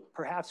Doolittle,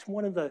 perhaps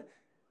one of the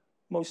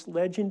most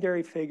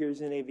legendary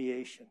figures in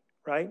aviation,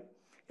 right?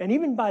 And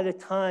even by the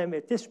time,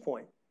 at this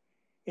point,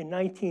 in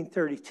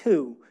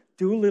 1932,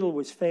 Doolittle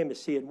was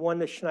famous. He had won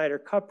the Schneider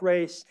Cup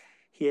race.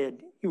 He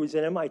was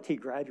an MIT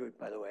graduate,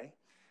 by the way,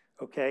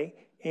 okay?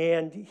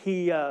 And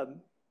he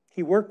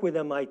he worked with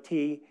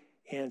MIT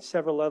and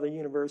several other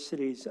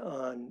universities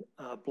on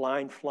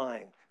blind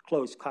flying,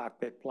 closed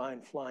cockpit,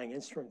 blind flying,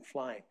 instrument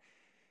flying.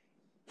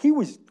 He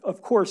was,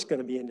 of course, going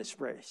to be in this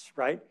race,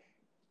 right?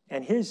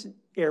 And his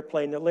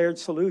airplane, the Laird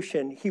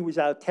Solution, he was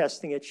out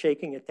testing it,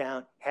 shaking it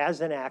down, has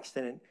an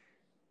accident,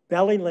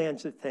 belly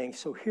lands the thing.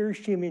 So here's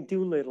Jimmy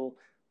Doolittle,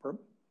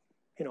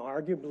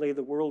 arguably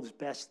the world's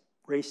best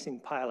racing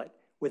pilot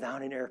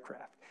without an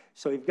aircraft.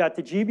 So you've got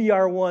the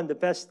GBR-1, the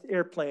best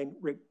airplane,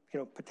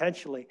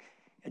 potentially,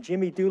 and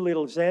Jimmy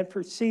Doolittle,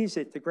 Zanford sees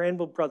it, the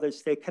Granville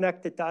brothers, they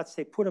connect the dots,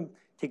 they put them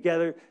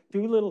together.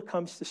 Doolittle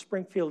comes to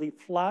Springfield, he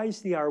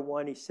flies the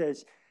R1, he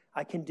says,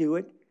 I can do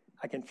it,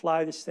 I can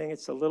fly this thing,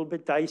 it's a little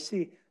bit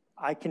dicey,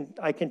 I can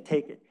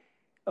take it.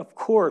 Of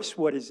course,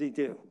 what does he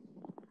do?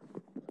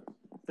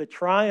 The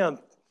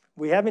triumph,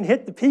 we haven't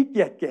hit the peak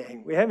yet,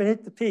 gang, we haven't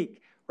hit the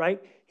peak, right?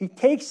 He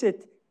takes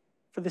it,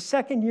 for the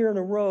second year in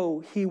a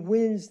row, he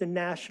wins the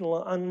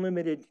National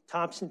Unlimited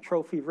Thompson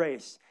Trophy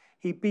race.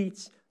 He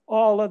beats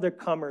all other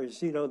comers,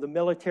 the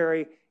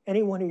military,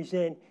 anyone who's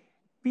in,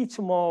 beats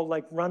them all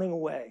like running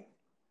away.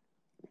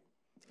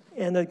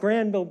 And the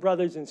Granville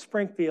brothers in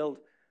Springfield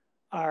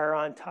are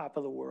on top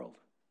of the world.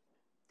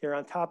 They're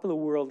on top of the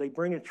world. They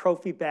bring a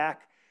trophy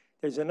back.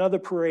 There's another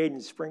parade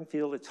in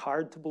Springfield. It's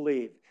hard to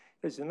believe.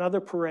 There's another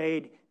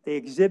parade. They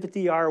exhibit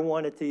the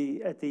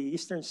R1 at the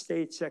Eastern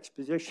States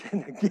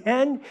Exposition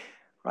again,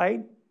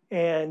 right?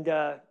 And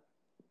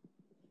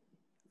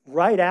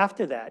right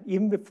after that,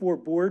 even before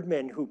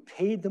Boardman, who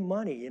paid the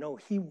money,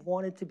 he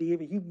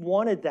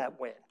wanted that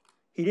win.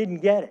 He didn't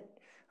get it,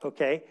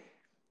 okay?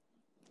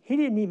 He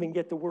didn't even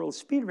get the world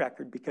speed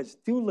record because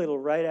Doolittle,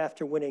 right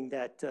after winning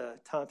that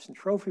Thompson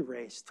Trophy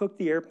race, took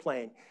the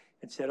airplane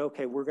and said,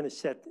 okay, we're going to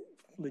set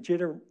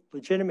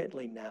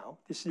legitimately now.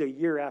 This is a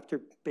year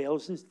after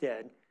Bales is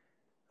dead,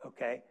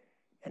 okay?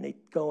 And they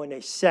go and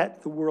they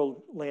set the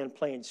world land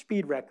plane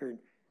speed record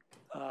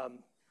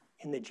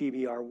in the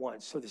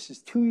GBR-1. So this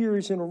is 2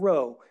 years in a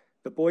row.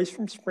 The boys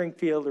from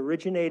Springfield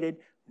originated,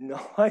 no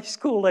high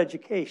school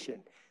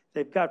education.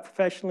 They've got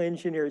professional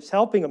engineers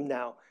helping them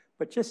now,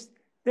 but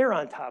they're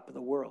on top of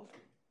the world.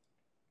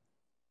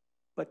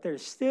 But they're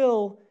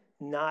still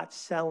not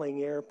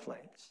selling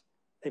airplanes.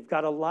 They've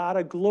got a lot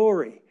of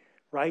glory,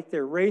 right?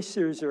 Their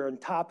racers are on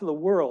top of the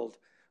world,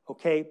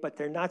 okay? But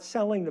they're not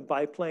selling the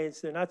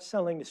biplanes. They're not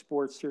selling the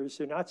Sportsters.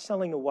 They're not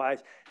selling the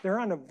Ys. They're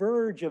on the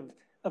verge of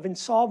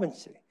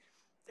insolvency.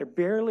 They're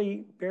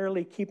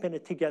barely keeping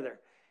it together.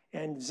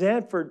 And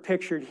Zanford,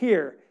 pictured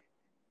here,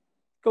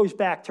 goes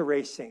back to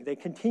racing. They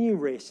continue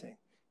racing.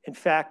 In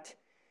fact,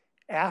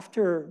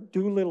 after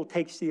Doolittle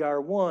takes the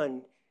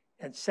R1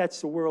 and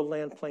sets the world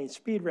land plane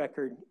speed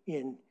record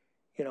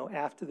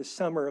after the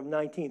summer of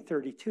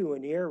 1932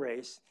 in the air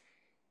race,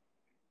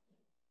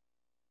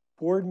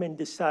 Boardman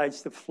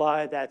decides to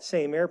fly that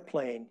same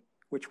airplane,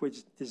 which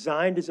was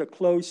designed as a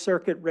closed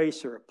circuit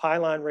racer, a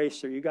pylon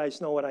racer. You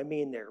guys know what I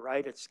mean there,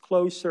 right? It's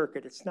closed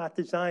circuit. It's not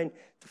designed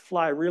to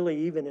fly really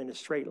even in a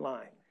straight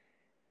line.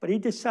 But he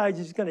decides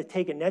he's going to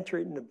take and enter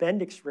it in the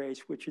Bendix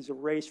race, which is a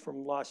race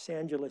from Los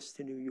Angeles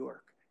to New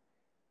York,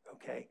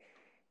 okay?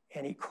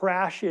 And he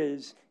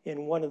crashes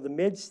in one of the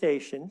mid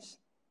stations,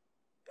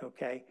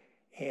 okay,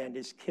 and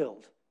is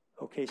killed.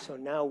 Okay, so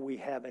now we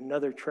have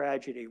another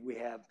tragedy. We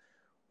have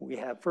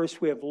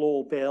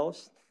Lowell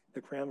Bales,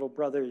 the Granville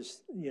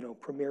Brothers,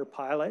 premier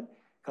pilot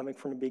coming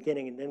from the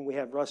beginning. And then we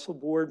have Russell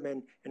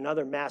Boardman,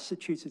 another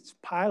Massachusetts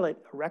pilot,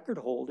 a record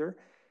holder,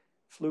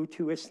 flew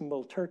to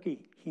Istanbul,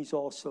 Turkey. He's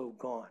also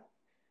gone,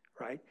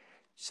 right?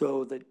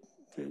 So the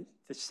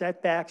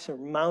setbacks are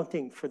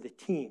mounting for the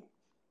team.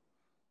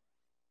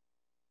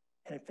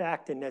 And in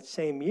fact, in that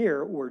same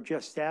year, or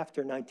just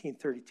after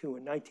 1932,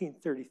 in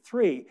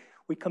 1933,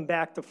 we come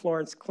back to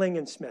Florence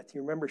Klingensmith.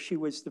 You remember she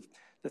was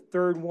the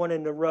third one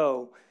in a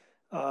row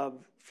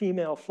of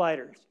female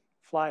flyers.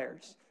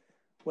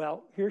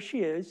 Well, here she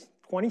is,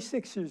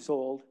 26 years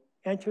old,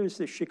 enters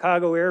the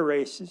Chicago Air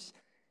Races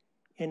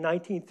in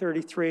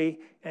 1933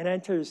 and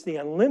enters the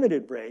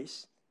Unlimited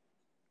race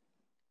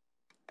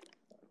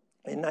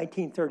in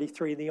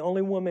 1933. The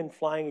only woman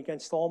flying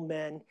against all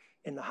men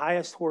in the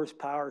highest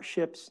horsepower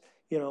ships,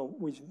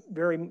 was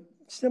very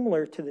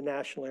similar to the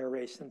National Air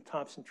Race and the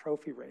Thompson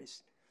Trophy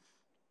race.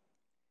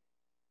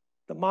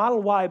 The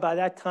Model Y by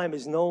that time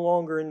is no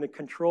longer in the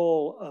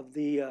control of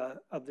the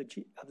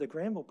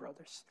Granville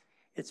brothers.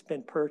 It's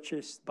been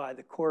purchased by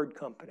the Cord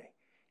Company,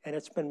 and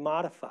it's been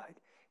modified.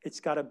 It's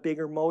got a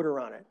bigger motor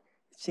on it.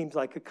 It seems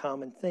like a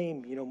common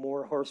theme,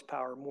 more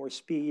horsepower, more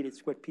speed.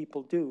 It's what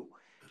people do.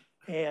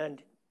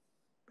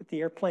 But the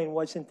airplane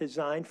wasn't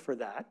designed for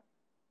that.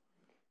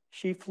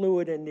 She flew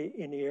it in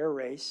the air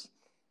race,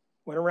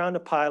 went around the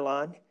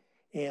pylon,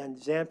 and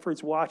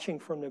Zanford's watching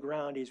from the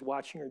ground. He's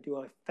watching her do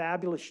a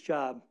fabulous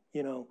job,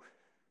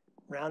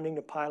 rounding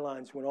the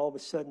pylons, when all of a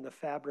sudden the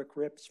fabric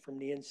rips from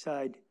the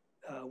inside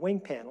wing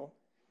panel,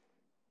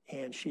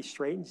 and she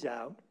straightens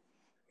out,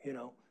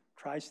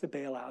 tries to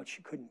bail out.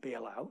 She couldn't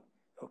bail out,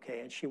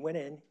 okay, and she went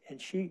in,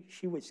 and she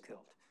was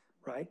killed,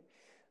 right?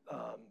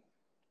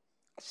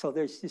 So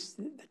there's just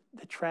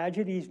the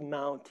tragedies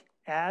mount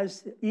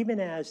even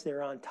as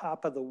they're on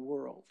top of the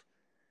world.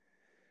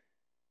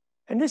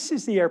 And this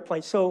is the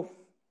airplane. So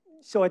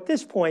at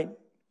this point,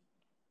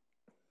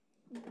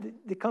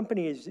 the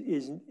company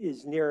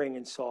is nearing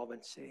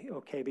insolvency,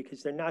 okay,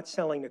 because they're not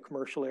selling the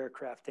commercial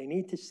aircraft. They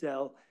need to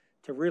sell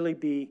to really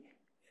be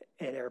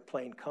an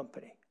airplane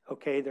company,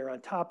 okay? They're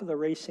on top of the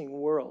racing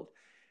world.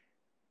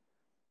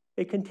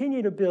 They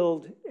continue to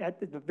build at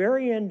the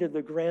very end of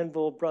the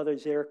Granville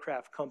Brothers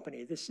Aircraft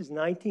Company. This is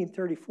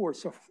 1934.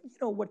 So, you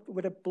know,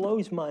 what it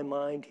blows my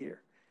mind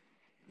here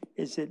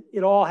is that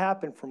it all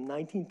happened from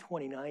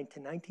 1929 to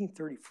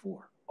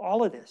 1934.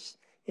 All of this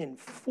in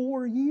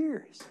 4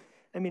 years.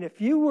 I mean, if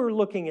you were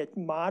looking at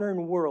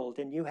modern world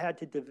and you had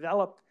to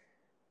develop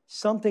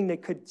something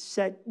that could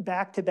set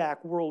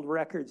back-to-back world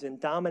records and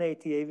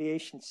dominate the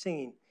aviation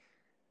scene,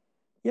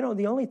 you know,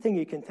 the only thing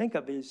you can think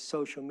of is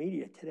social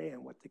media today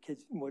and what the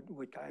kids, what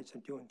guys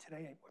are doing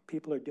today, what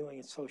people are doing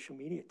in social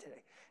media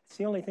today. It's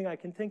the only thing I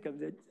can think of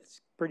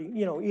that's pretty,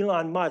 you know,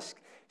 Elon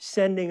Musk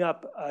sending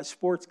up a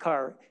sports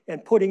car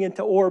and putting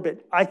into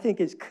orbit, I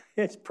think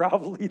it's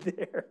probably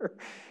there,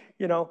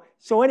 you know.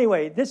 So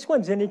anyway, this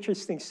one's an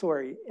interesting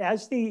story.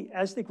 As the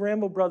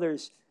Granville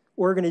Brothers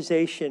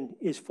organization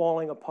is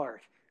falling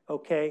apart,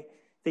 okay,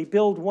 they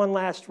build one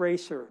last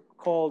racer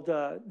called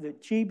the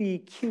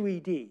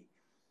GBQED.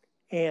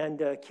 And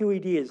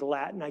QED is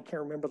Latin. I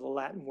can't remember the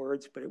Latin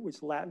words, but it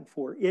was Latin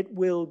for it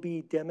will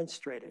be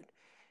demonstrated.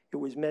 It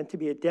was meant to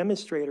be a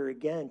demonstrator,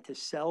 again, to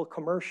sell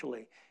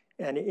commercially.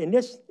 And in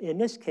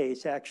this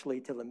case,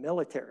 actually, to the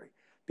military.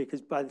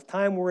 Because by the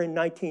time we're in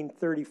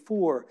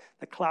 1934,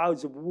 the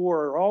clouds of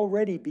war are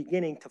already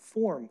beginning to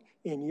form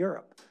in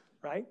Europe,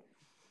 right?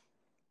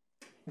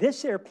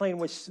 This airplane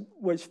was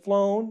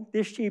flown,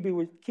 this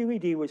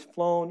QED was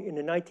flown in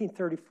the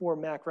 1934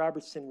 Mack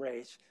Robertson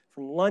race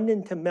from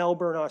London to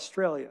Melbourne,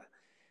 Australia,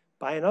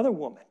 by another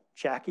woman,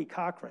 Jackie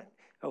Cochran.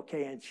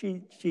 Okay, and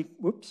she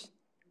whoops,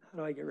 how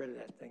do I get rid of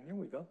that thing? There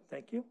we go,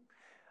 thank you.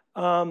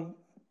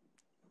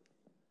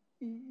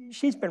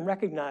 She's been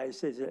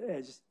recognized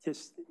as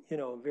just, you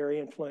know, a very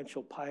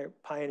influential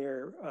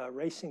pioneer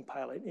racing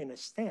pilot in a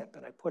stamp,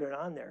 and I put it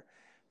on there.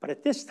 But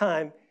at this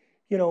time,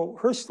 you know,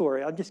 her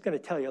story, I'm just going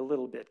to tell you a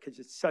little bit because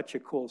it's such a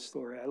cool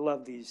story. I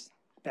love these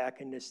back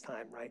in this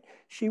time, right?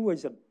 She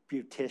was a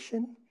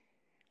beautician.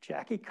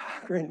 Jackie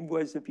Cochran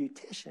was a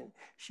beautician.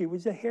 She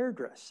was a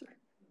hairdresser,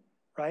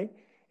 right?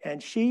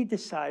 And she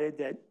decided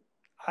that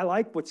I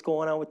like what's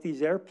going on with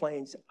these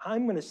airplanes.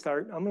 I'm going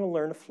to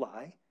learn to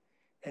fly.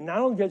 And not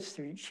only does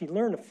she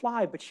learn to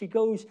fly, but she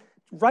goes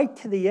right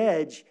to the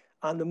edge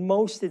on the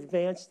most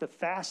advanced, the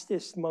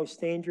fastest,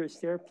 most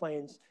dangerous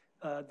airplanes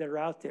that are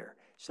out there.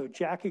 So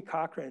Jackie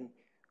Cochran,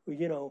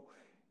 you know,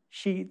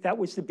 that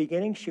was the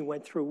beginning. She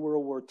went through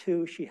World War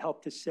II. She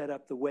helped to set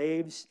up the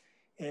waves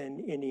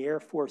in the Air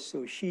Force.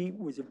 So she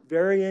was a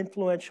very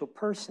influential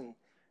person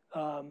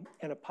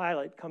and a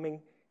pilot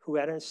who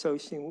had an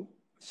association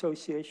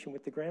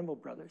with the Granville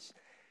Brothers.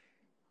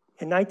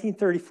 In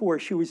 1934,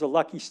 she was a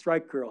Lucky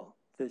Strike girl,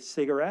 the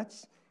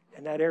cigarettes,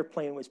 and that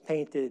airplane was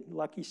painted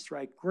Lucky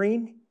Strike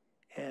green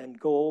and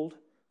gold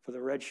for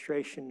the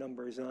registration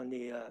numbers on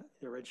the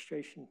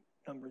registration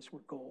numbers were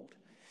gold.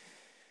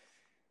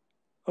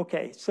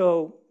 Okay,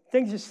 so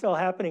things are still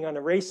happening on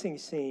the racing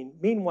scene.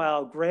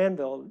 Meanwhile,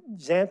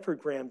 Zanford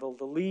Granville,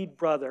 the lead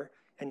brother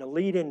and the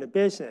lead in the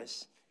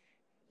business,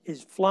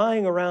 is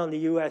flying around the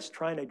U.S.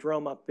 trying to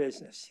drum up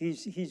business.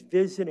 He's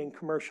visiting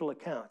commercial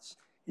accounts.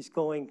 He's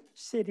going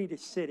city to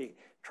city,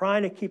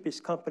 trying to keep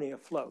his company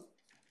afloat.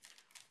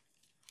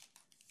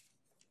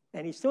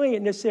 And he's doing it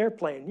in this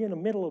airplane. In the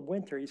middle of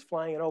winter, he's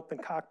flying an open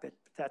cockpit.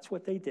 That's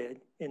what they did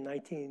in the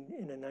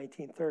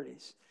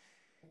 1930s.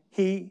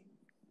 He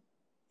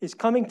is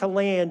coming to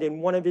land in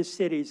one of his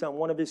cities on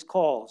one of his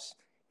calls,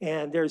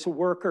 and there's a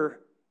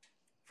worker,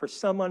 for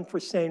some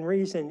unforeseen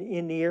reason,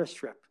 in the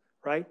airstrip,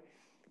 right?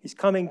 He's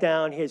coming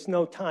down. He has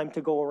no time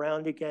to go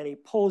around again. He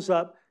pulls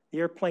up. The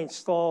airplane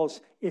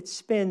stalls. It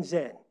spins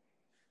in.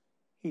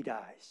 He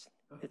dies.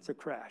 It's a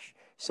crash.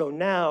 So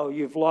now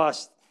you've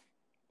lost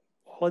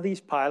all of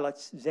these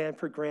pilots,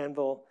 Zanford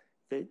Granville,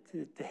 the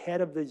head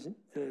of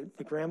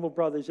the Granville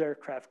Brothers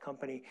Aircraft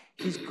Company.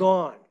 He's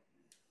gone.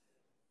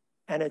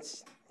 And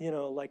it's, you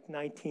know, like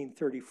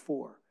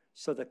 1934.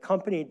 So the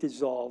company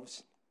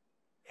dissolves,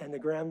 and the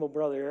Granville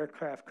Brothers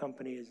Aircraft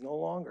Company is no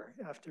longer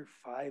after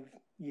 5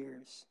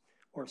 years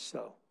or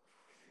so.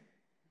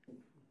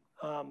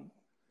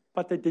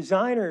 But the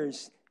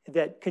designers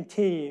that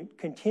continued,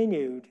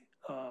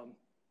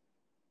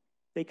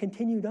 they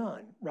continued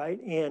on,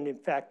 right? And in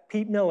fact,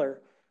 Pete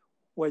Miller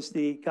was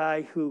the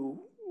guy who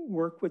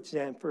worked with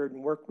Zanford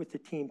and worked with the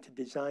team to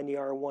design the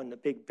R1, the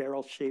big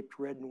barrel-shaped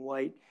red and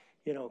white,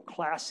 you know,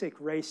 classic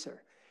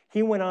racer.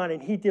 He went on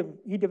and he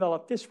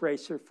developed this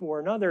racer for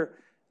another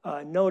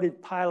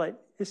noted pilot.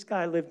 This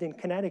guy lived in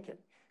Connecticut,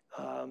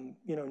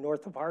 you know,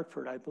 north of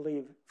Hartford, I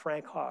believe.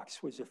 Frank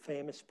Hawks was a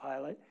famous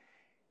pilot.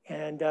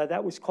 And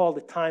that was called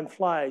The Time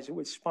Flies. It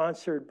was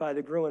sponsored by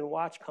the Gruen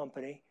Watch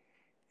Company.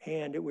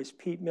 and it was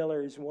Pete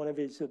Miller's, one of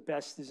his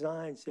best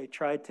designs. They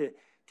tried to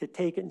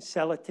take it and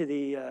sell it to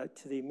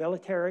the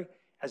military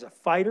as a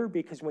fighter,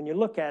 because when you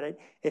look at it,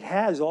 it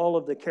has all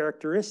of the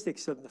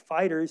characteristics of the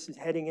fighters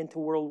heading into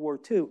World War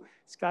II.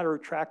 It's got a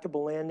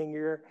retractable landing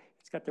gear.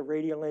 It's got the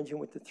radial engine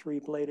with the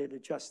 3-bladed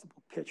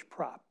adjustable pitch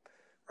prop,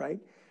 right?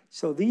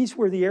 So these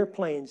were the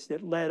airplanes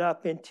that led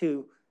up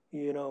into,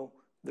 you know,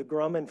 the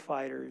Grumman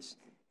fighters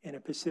in a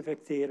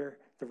Pacific theater,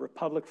 the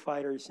Republic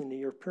fighters in the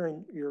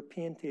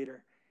European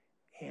theater.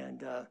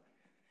 And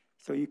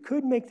so you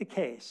could make the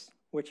case,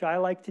 which I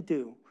like to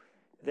do,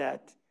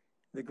 that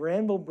the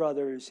Granville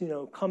brothers, you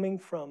know, coming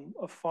from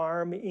a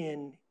farm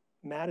in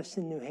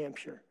Madison, New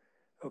Hampshire,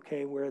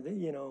 okay, where the,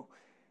 you know,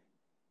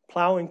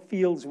 plowing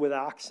fields with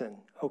oxen,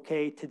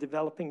 okay, to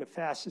developing the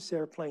fastest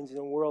airplanes in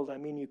the world. I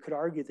mean, you could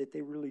argue that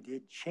they really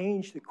did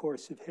change the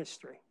course of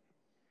history.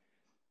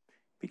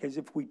 Because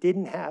if we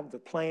didn't have the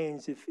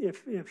planes,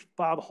 if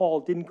Bob Hall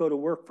didn't go to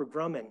work for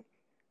Grumman,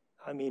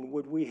 I mean,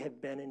 would we have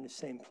been in the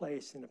same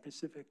place in the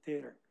Pacific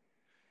Theater?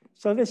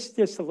 So this is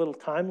just a little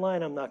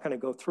timeline. I'm not going to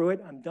go through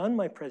it. I'm done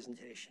my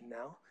presentation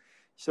now.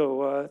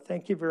 So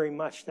thank you very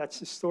much. That's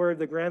the story of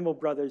the Granville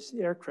Brothers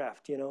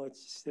aircraft. You know,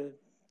 it's a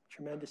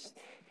tremendous,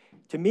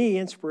 to me,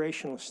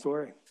 inspirational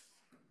story.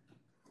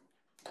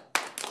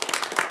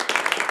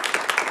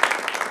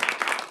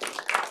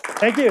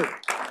 Thank you.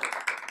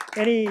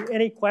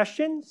 Any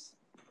questions?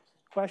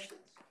 Questions?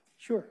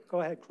 Sure.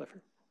 Go ahead,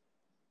 Clifford.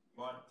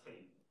 Maud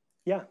Tate.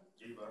 Yeah.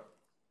 Gave up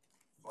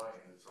flying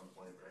at some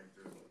point, right?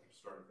 To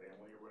start a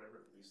family or whatever.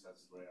 At least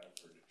that's the way I've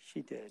heard it.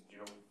 She did. You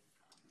know,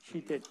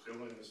 she did.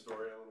 Fill in the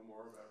story a little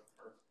more about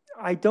her.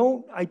 I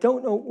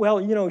don't know. Well,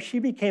 you know, she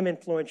became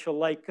influential.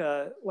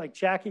 Like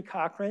Jackie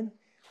Cochran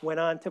went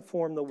on to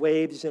form the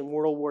Waves in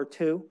World War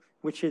II,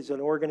 which is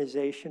an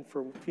organization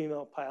for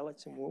female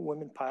pilots and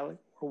women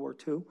pilots in World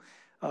War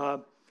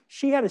II.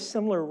 She had a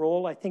similar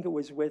role. I think it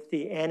was with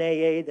the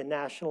NAA, the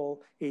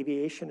National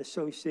Aviation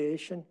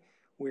Association,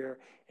 where,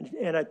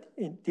 and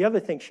the other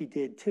thing she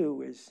did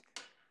too is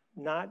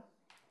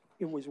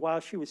it was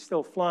while she was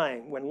still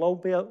flying. When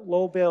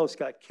Low Bales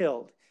got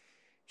killed,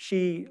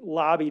 she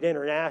lobbied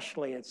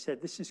internationally and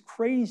said, this is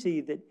crazy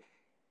that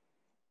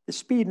the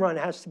speed run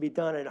has to be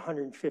done at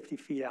 150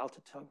 feet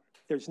altitude.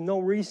 There's no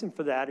reason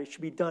for that. It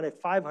should be done at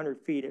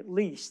 500 feet at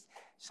least,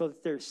 so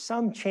that there's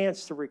some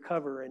chance to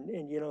recover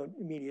and you know,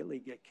 immediately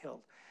get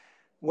killed.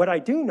 What I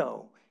do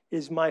know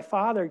is my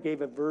father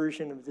gave a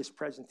version of this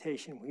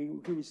presentation.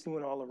 He was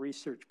doing all the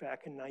research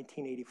back in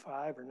 1985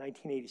 or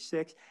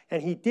 1986,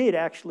 and he did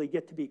actually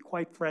get to be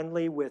quite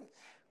friendly with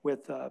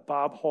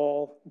Bob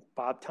Hall,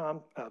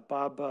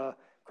 Bob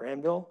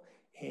Granville,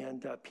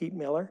 and Pete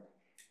Miller.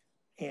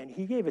 And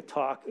he gave a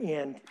talk,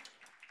 and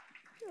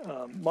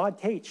Maud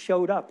Tate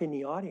showed up in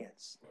the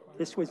audience.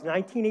 This was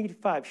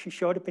 1985. She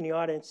showed up in the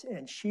audience,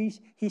 and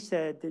he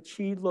said that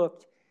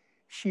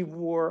she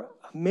wore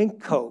a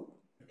mink coat.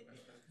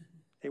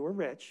 They were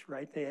rich,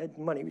 right? They had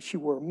money. She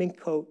wore a mink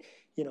coat,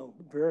 you know,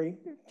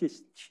 she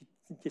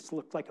just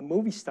looked like a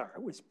movie star.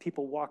 It was,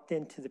 people walked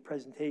into the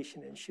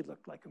presentation, and she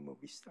looked like a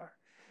movie star.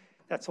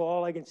 That's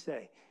all I can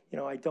say. You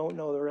know, I don't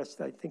know the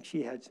rest. I think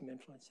she had some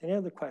influence. Any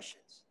other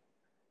questions?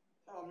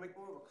 I'll make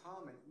more of a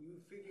comment. You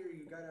figure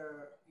you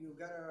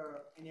got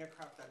an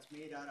aircraft that's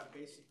made out of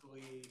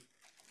basically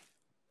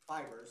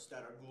fibers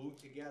that are glued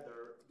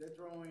together. They're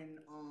throwing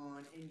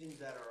on engines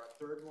that are a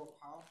third more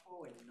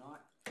powerful and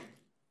not,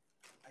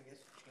 I guess,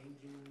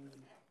 changing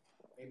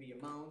maybe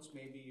amounts,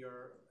 maybe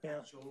your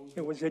actual.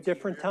 It was a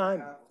different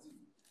time.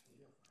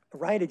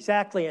 Right,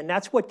 exactly. And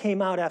that's what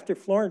came out after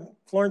Florence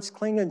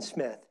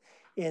Klingensmith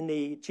in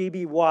the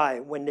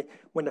GBY when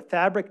the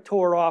fabric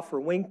tore off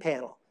her wing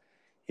panel.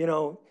 You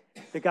know,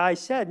 the guy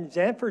said, and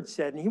Zanford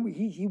said, and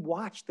he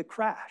watched the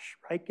crash,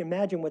 right?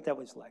 Imagine what that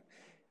was like.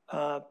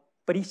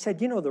 But he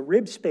said, you know, the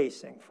rib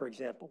spacing, for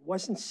example,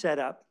 wasn't set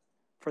up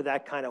for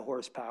that kind of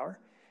horsepower.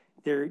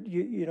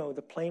 You know,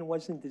 the plane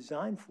wasn't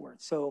designed for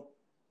it. So.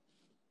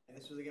 And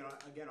this was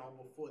again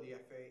all before the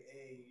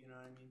FAA. You know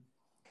what I mean?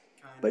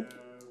 But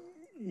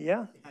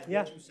yeah.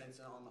 On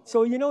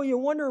so you know, you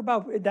wonder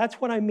about. That's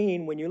what I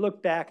mean when you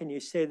look back and you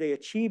say they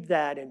achieved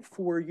that in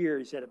 4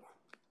 years at a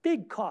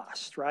big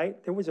cost,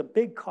 right? There was a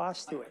big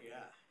cost to it.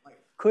 Yeah.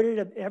 Could it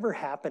have ever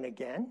happened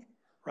again,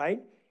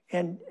 right?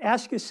 And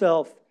ask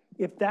yourself,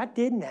 if that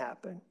didn't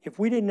happen, if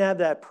we didn't have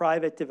that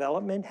private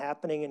development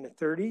happening in the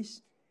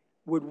 30s,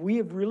 would we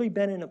have really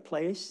been in a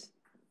place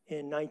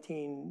in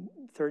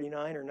 1939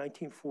 or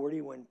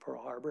 1940 when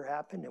Pearl Harbor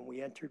happened and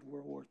we entered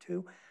World War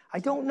II? I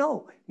don't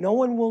know. No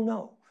one will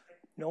know.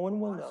 No one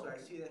will know. I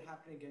see that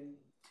happening again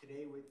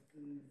today with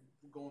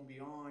going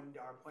beyond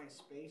our planet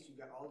space. You've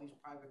got all these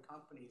private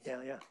companies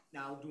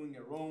now doing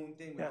their own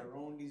thing with their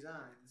own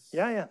designs.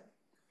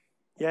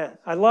 Yeah,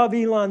 I love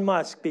Elon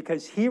Musk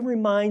because he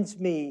reminds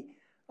me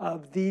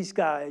of these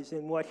guys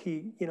and what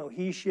he, you know,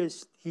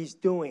 he's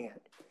doing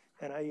it.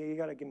 And you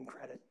got to give him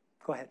credit.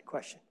 Go ahead,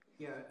 question.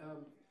 Yeah,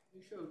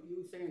 you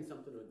were saying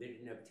something that they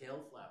didn't have tail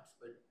flaps,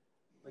 but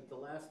like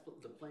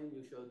the plane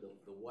you showed,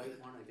 the white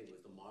one, I think it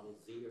was the Model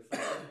Z or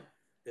something.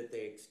 that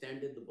they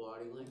extended the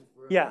body length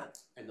further? Yeah.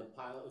 And the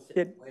pilot was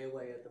sitting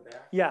way at the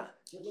back? Yeah.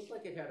 It looked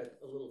like it had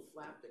a little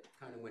flap that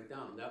kind of went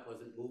down. That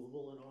wasn't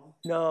movable at all?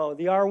 No,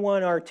 the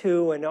R1,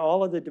 R2, and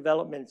all of the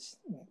developments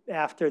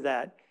after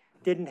that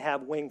didn't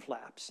have wing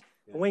flaps.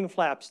 The wing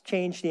flaps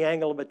change the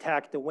angle of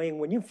attack of the wing.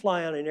 When you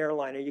fly on an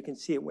airliner, you can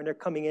see it. When they're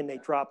coming in, they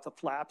drop the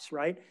flaps,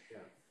 right? Yeah.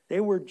 They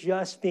were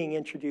just being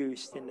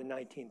introduced in the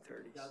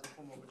 1930s. That was the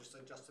form of just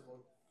adjustable,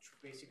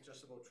 basic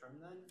adjustable trim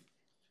then?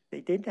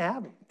 They didn't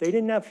have them. They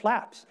didn't have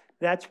flaps.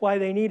 That's why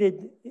they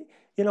needed,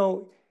 you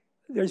know,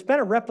 there's been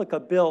a replica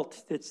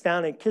built that's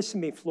down in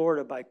Kissimmee,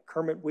 Florida by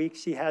Kermit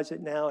Weeks. He has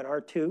it now in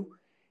R2.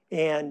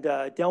 And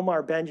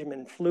Delmar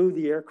Benjamin flew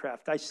the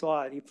aircraft. I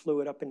saw it. He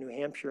flew it up in New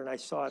Hampshire, and I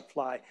saw it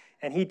fly.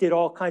 And he did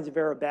all kinds of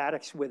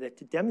aerobatics with it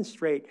to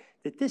demonstrate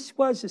that this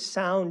was a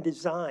sound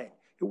design.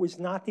 It was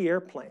not the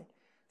airplane.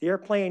 The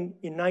airplane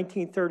in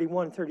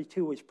 1931,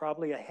 32 was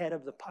probably ahead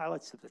of the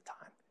pilots of the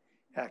time,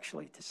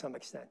 actually, to some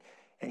extent.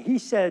 And he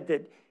said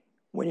that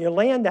when you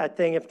land that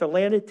thing, if to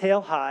land it tail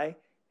high,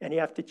 and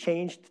you have to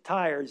change the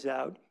tires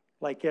out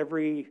like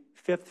every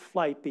fifth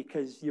flight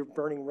because you're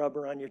burning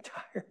rubber on your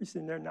tires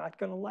and they're not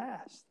going to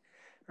last,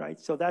 right?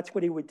 So that's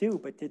what he would do.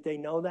 But did they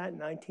know that in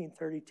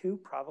 1932?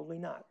 Probably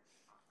not,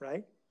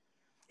 right?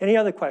 Any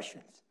other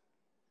questions?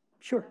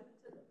 Sure.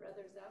 To the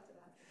brothers after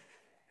that.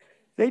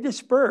 They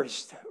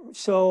dispersed.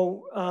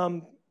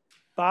 So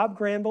Bob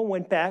Granville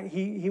went back.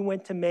 He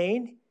went to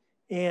Maine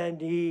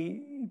and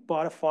he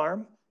bought a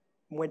farm,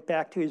 went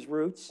back to his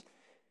roots.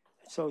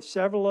 So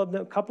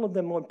a couple of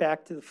them went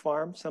back to the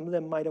farm. Some of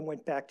them might have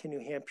went back to New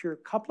Hampshire. A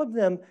couple of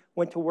them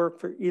went to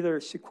work for either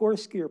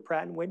Sikorsky or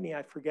Pratt & Whitney,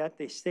 I forget.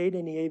 They stayed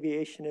in the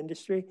aviation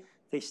industry.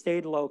 They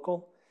stayed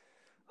local.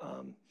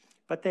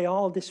 But they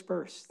all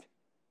dispersed,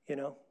 you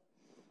know.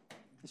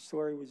 The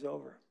story was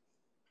over.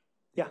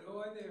 Yeah. You know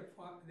why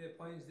their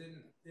planes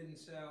didn't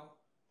sell?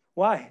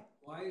 Why?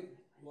 Why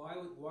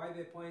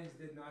their planes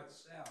did not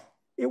sell?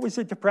 It was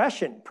a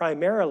depression,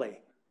 primarily.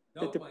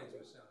 No planes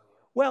were selling.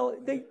 Well,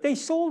 they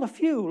sold a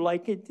few,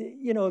 like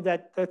you know,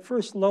 that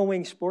first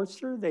low-wing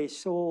Sportster. They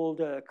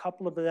sold a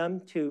couple of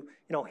them to, you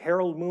know,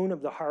 Harold Moon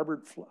of the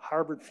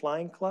Harvard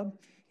Flying Club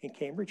in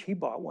Cambridge. He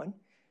bought one,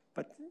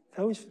 but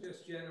those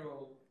Just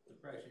general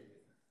depression.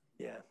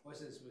 Yeah.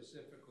 Wasn't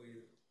specifically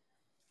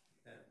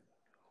them.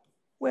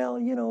 Well,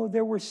 you know,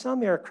 there were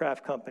some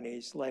aircraft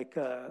companies like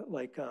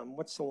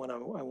what's the one I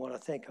want to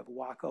think of?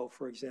 Waco,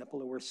 for example.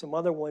 There were some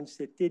other ones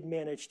that did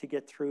manage to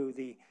get through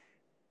the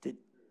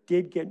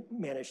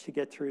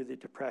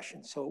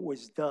depression. So it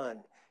was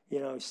done, you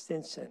know,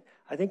 Stinson.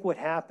 I think what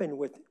happened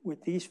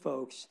with these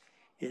folks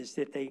is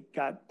that they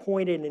got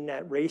pointed in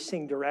that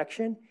racing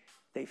direction.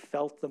 They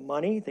felt the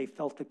money, they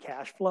felt the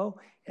cash flow,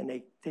 and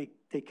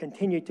they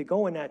continued to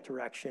go in that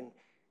direction,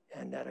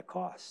 and at a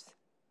cost,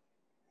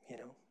 you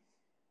know.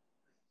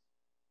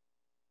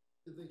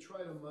 Did they try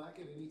to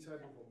market any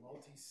type of a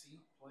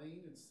multi-seat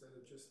plane instead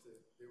of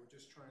they were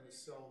just trying to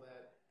sell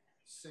that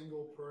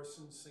single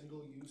person,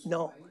 single use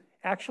No, plane?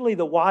 actually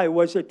the Y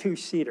was a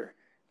two-seater.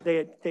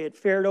 They had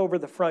fared over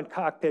the front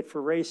cockpit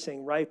for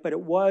racing, right? But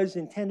it was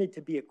intended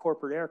to be a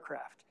corporate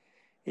aircraft.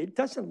 It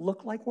doesn't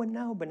look like one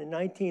now, but in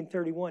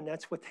 1931,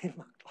 that's what they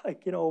looked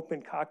like, you know,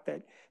 open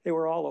cockpit. They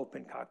were all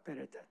open cockpit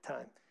at that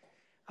time.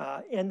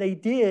 And they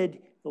did,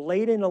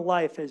 late into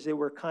life, as they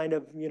were kind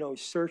of, you know,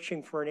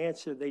 searching for an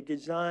answer,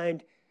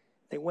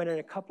 they went in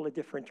a couple of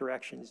different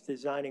directions,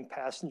 designing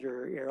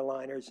passenger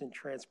airliners and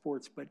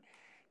transports, but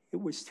it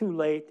was too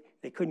late.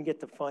 They couldn't get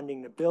the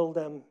funding to build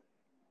them.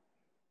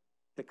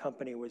 The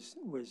company was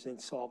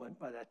insolvent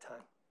by that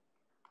time.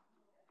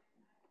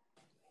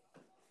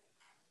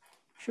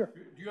 Sure.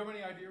 Do you have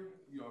any idea,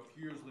 you know, a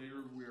few years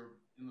later, we're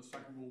in the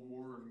Second World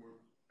War and were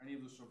any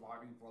of the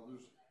surviving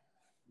brothers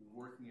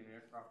working in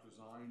aircraft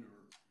design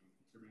or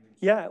contributing?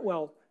 Yeah,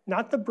 well,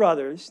 not the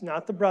brothers,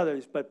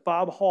 but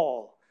Bob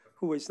Hall,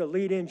 who was the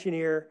lead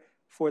engineer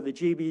for the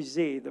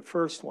GBZ, the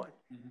first one.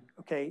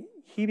 Okay,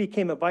 he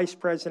became a vice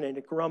president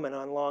at Grumman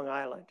on Long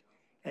Island,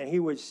 and he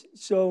was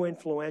so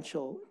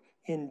influential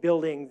in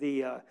building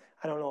the,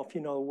 I don't know if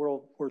you know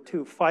World War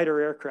II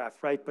fighter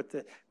aircraft, right? But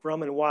the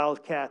Grumman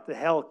Wildcat, the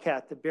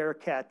Hellcat, the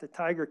Bearcat, the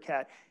Tiger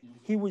Cat,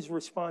 he was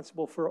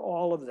responsible for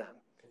all of them,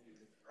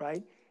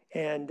 right?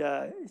 And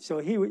so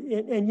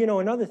and you know,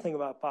 another thing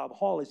about Bob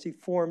Hall is he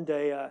formed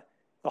the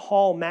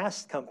Hall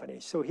Mast Company.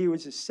 So he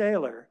was a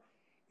sailor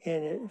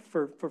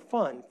for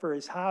fun, for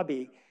his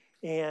hobby.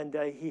 And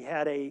he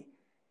had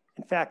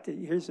in fact,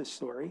 here's a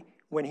story.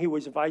 When he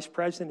was vice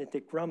president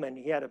at Grumman,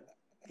 he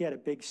had a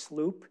big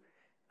sloop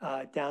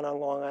down on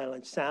Long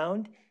Island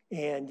Sound.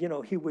 And, you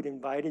know, he would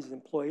invite his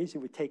employees, he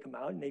would take them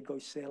out and they'd go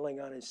sailing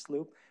on his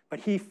sloop.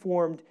 But he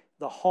formed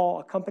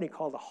a company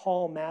called the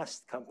Hall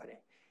Mast Company.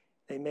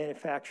 They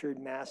manufactured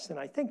masts, and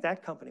I think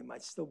that company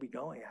might still be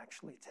going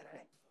actually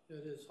today.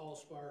 It is Hall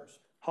Spars.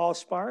 Hall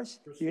Spars?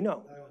 Bristol, You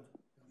know. Island.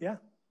 Yeah.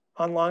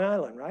 On Long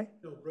Island, right?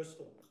 No,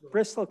 Bristol.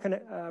 Bristol,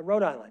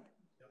 Rhode Island.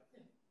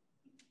 Yep.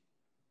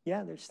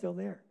 Yeah, they're still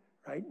there,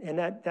 right? And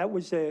that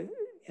was the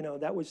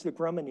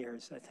Grumman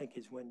years, I think,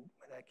 is when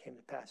that came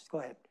to pass. Go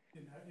ahead.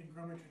 In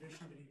Grumman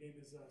tradition, did he name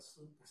his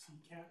sloop the Sea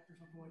Cat or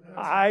something like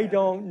that? I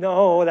don't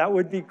know. That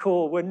would be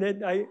cool, wouldn't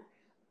it? I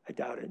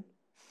doubt it.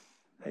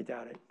 I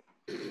doubt it.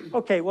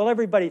 Okay, well,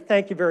 everybody,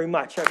 thank you very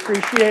much. I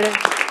appreciate it.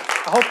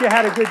 I hope you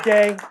had a good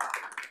day.